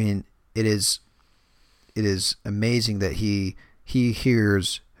 But I mean, it is amazing that he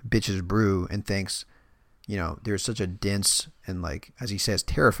hears Bitches Brew and thinks, you know, there's such a dense and, like, as he says,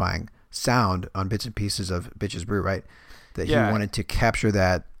 terrifying sound on bits and pieces of Bitches Brew, right? That he wanted to capture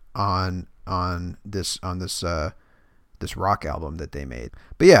that on this rock album that they made.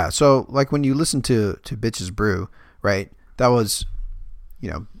 But yeah, so like when you listen to Bitches Brew, right? That was, you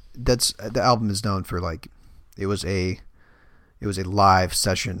know, that's the album is known for, like, it was a live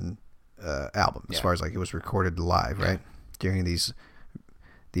session album as far as, like, it was recorded live, right? During this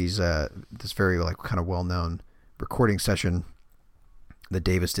very, like, kind of well-known recording session that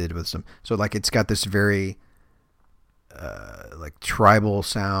Davis did with some, so, like, it's got this very like tribal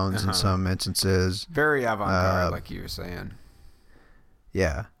sounds in some instances, very avant-garde, like you were saying.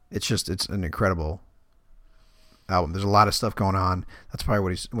 Yeah, it's an incredible album. There's a lot of stuff going on. That's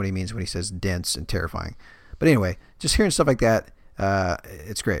probably what he means when he says dense and terrifying. But anyway, just hearing stuff like that,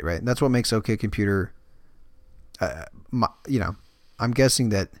 it's great, right? And that's what makes OK Computer. You know, I'm guessing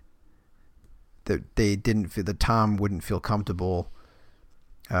that they didn't feel, that Tom wouldn't feel comfortable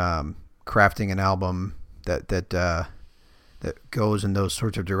crafting an album that goes in those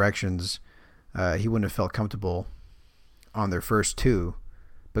sorts of directions. He wouldn't have felt comfortable on their first two,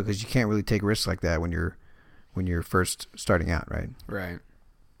 because you can't really take risks like that when you're first starting out, right? Right.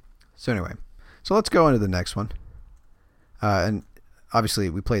 So anyway, so let's go into the next one. And obviously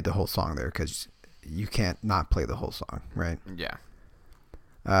we played the whole song there because you can't not play the whole song, right? Yeah.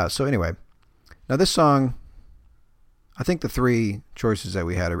 So anyway, now this song, I think the three choices that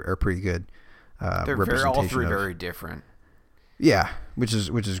we had are pretty good. They're all three very different. Yeah, which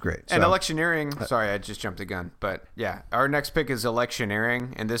is great. And Electioneering, sorry, I just jumped the gun, but yeah, our next pick is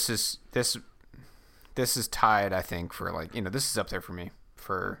Electioneering, and this is tied, I think, for, like, you know, this is up there for me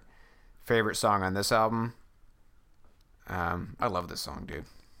for favorite song on this album. I love this song, dude.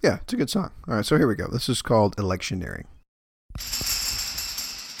 Yeah, it's a good song. All right, so here we go. This is called Electioneering.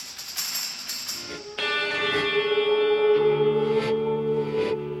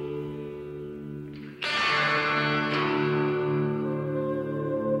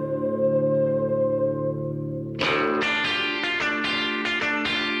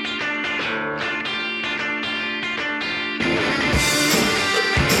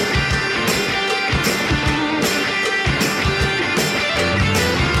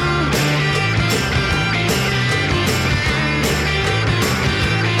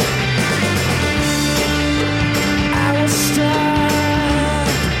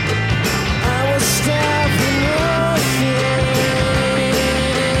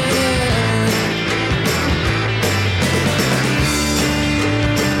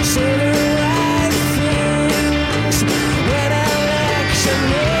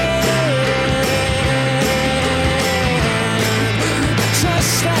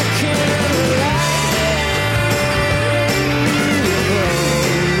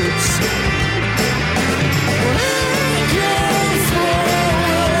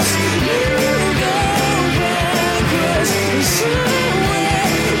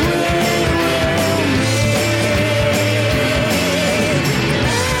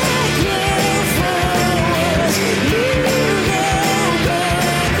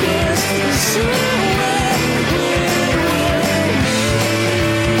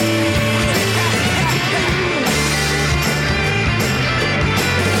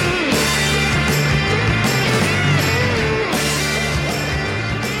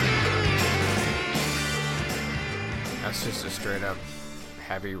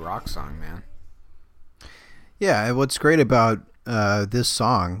 heavy rock song, man. Yeah, and what's great about this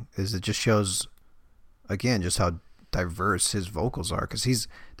song is it just shows, again, just how diverse his vocals are. Because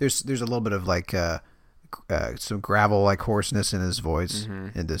there's a little bit of like some gravel like hoarseness in his voice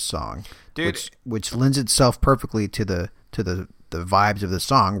in this song, dude, which lends itself perfectly to the vibes of the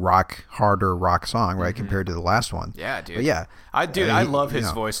song, harder rock song, right, compared to the last one. Yeah, dude. But yeah, I love his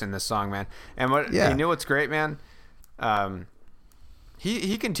voice in this song, man. And you know what's great, man?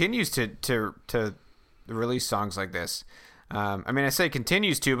 He continues to release songs like this. I mean, I say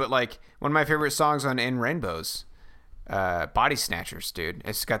continues to, but like one of my favorite songs on In Rainbows, Body Snatchers, dude.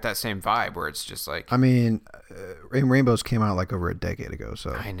 It's got that same vibe where it's just like. I mean, In Rainbows came out like over a decade ago,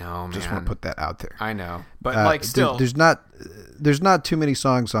 so I know, man. Just want to put that out there. I know, but like still, there's not too many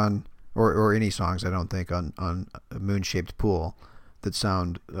songs on, or any songs I don't think on a Moon-Shaped Pool that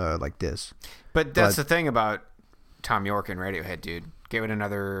sound like this. But that's the thing about Tom York and Radiohead, dude. Give it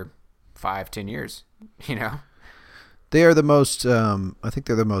another 5-10 years, you know. They are the most. I think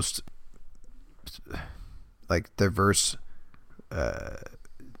they're the most like diverse,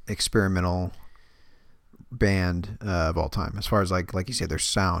 experimental band of all time. As far as like you said, their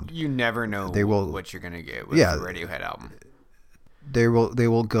sound. You never know what you're gonna get with the Radiohead album. They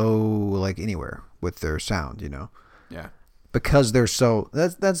will go like anywhere with their sound, you know. Yeah. Because they're so.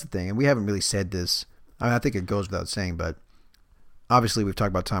 That's the thing, and we haven't really said this. I mean, I think it goes without saying, but obviously we've talked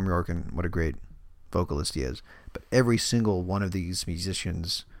about Tom York and what a great vocalist he is. But every single one of these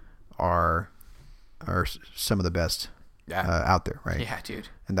musicians are some of the best out there, right? Yeah, dude.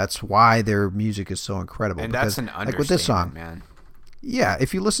 And that's why their music is so incredible. And because, that's an understatement, like with this song, man. Yeah,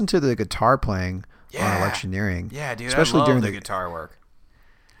 if you listen to the guitar playing on Electioneering, yeah, dude, especially I love during the guitar work,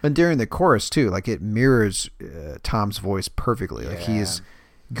 and during the chorus too, like it mirrors Tom's voice perfectly. Like he is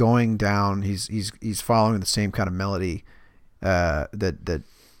going down, he's following the same kind of melody that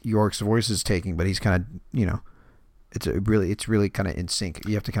York's voice is taking, but he's kind of, you know, it's really kind of in sync.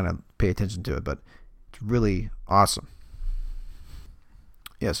 You have to kind of pay attention to it, but it's really awesome.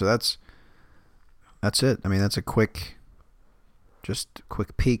 Yeah, so that's it. I mean, that's a quick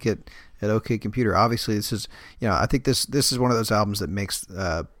peek at OK Computer. Obviously, this is, you know, I think this is one of those albums that makes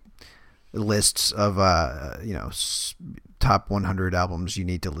lists of you know, top 100 albums you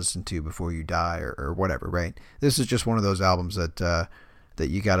need to listen to before you die or whatever, right? This is just one of those albums that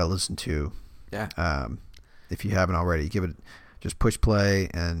you got to listen to. Yeah. If you haven't already, just push play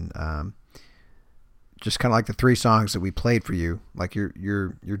and just kind of like the 3 songs that we played for you. Like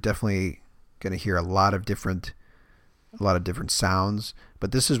you're definitely going to hear a lot of different sounds,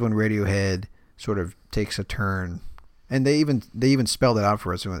 but this is when Radiohead sort of takes a turn, and they even spelled it out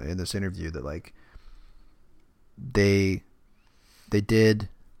for us in this interview that like they did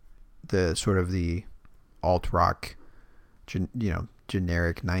the sort of the alt rock,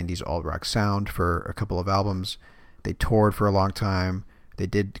 generic 90s alt rock sound for a couple of albums. They toured for a long time. They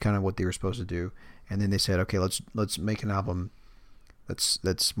did kind of what they were supposed to do, and then they said, okay, let's make an album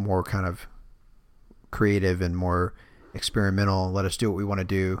that's more kind of creative and more experimental. Let us do what we want to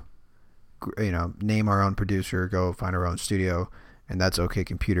do. You know, name our own producer, go find our own studio, and that's OK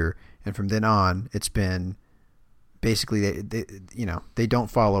Computer. And from then on, it's been basically they don't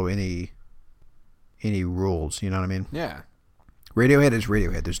follow any rules. You know what I mean? Yeah. Radiohead is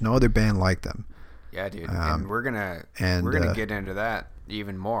Radiohead. There's no other band like them. Yeah, dude. And we're gonna get into that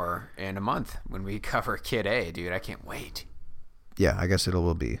even more in a month when we cover Kid A, dude. I can't wait. Yeah, I guess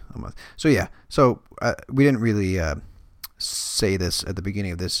will be a month. So yeah, we didn't really say this at the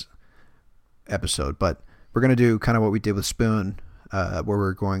beginning of this episode, but we're gonna do kind of what we did with Spoon, where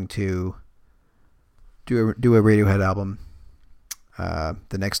we're going to do a Radiohead album.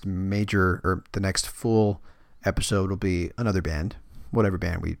 The next full episode will be another band, whatever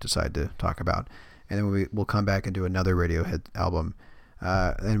band we decide to talk about, and then we'll come back and do another Radiohead album,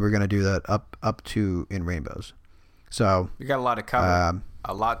 and we're gonna do that up to In Rainbows. So we got a lot to cover.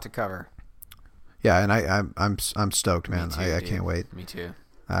 A lot to cover. Yeah, and I'm stoked, man. Me too, I dude. can't wait. Me too.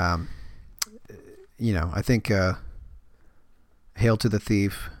 You know, I think "Hail to the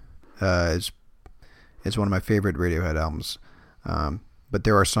Thief" is one of my favorite Radiohead albums. But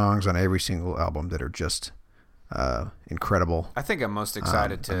there are songs on every single album that are just incredible. I think I'm most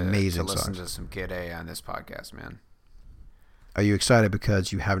excited to listen songs. to some Kid A on this podcast, man. Are you excited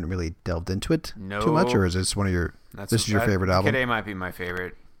because you haven't really delved into it too much, or is this one of your? This is your favorite album? Kid A might be my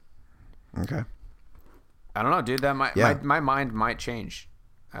favorite. Okay. I don't know, dude. That my mind might change.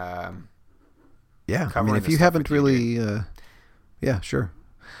 Yeah, I mean, if you haven't really, yeah, sure.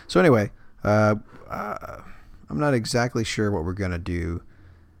 So anyway, I'm not exactly sure what we're gonna do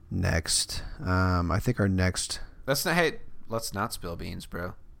next. I think our next. Hey, let's not spill beans,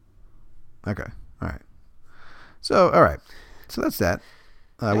 bro. Okay. All right. So, all right. So that's that.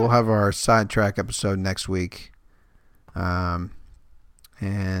 We'll have our sidetrack episode next week. And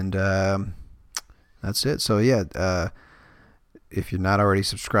that's it. So, yeah, if you're not already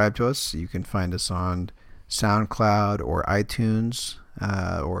subscribed to us, you can find us on SoundCloud or iTunes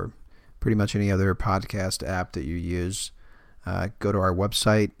or pretty much any other podcast app that you use. Go to our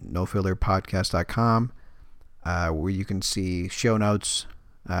website, nofillerpodcast.com, where you can see show notes.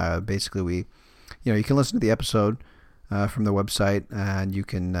 Basically, you can listen to the episode from the website, and you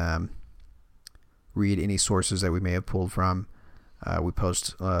can read any sources that we may have pulled from. We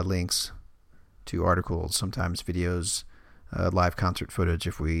post links to articles, sometimes videos, live concert footage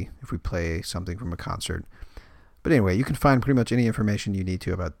if we play something from a concert. But anyway, you can find pretty much any information you need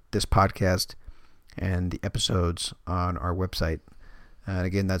to about this podcast and the episodes on our website. And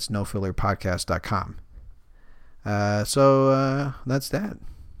again, that's nofillerpodcast.com. So that's that.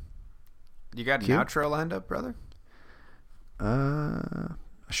 You got an outro lined up, brother? I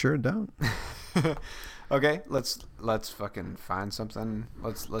sure don't. Okay, let's fucking find something.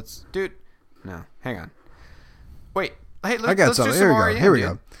 Let's dude. No, hang on. Wait. Hey, I got let's something. do some REM, Here we dude.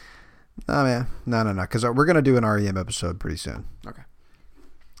 go. Oh man, no, because we're gonna do an REM episode pretty soon. Okay.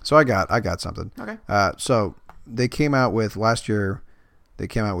 So I got something. Okay. So they came out with last year. They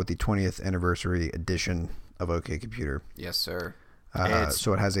came out with the 20th anniversary edition of OK Computer. Yes, sir.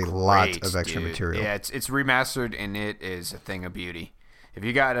 So it has a lot Great, of extra dude. material. Yeah, it's remastered and it is a thing of beauty. If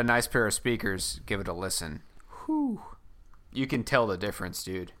you got a nice pair of speakers, give it a listen. Whew. You can tell the difference,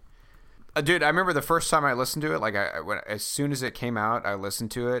 dude. Dude, I remember the first time I listened to it. Like, as soon as it came out, I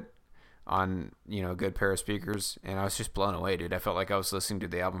listened to it on a good pair of speakers, and I was just blown away, dude. I felt like I was listening to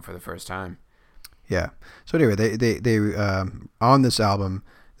the album for the first time. Yeah. So anyway, they on this album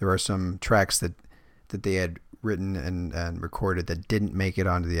there are some tracks that they had written and recorded that didn't make it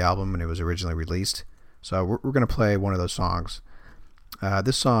onto the album when it was originally released. So we're gonna play one of those songs.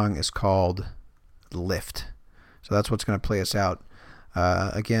 This song is called "Lift." So that's what's gonna play us out.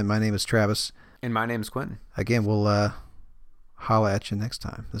 Again, my name is Travis. And my name is Quentin. Again, we'll holla at you next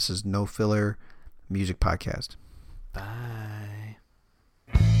time. This is No Filler Music Podcast. Bye.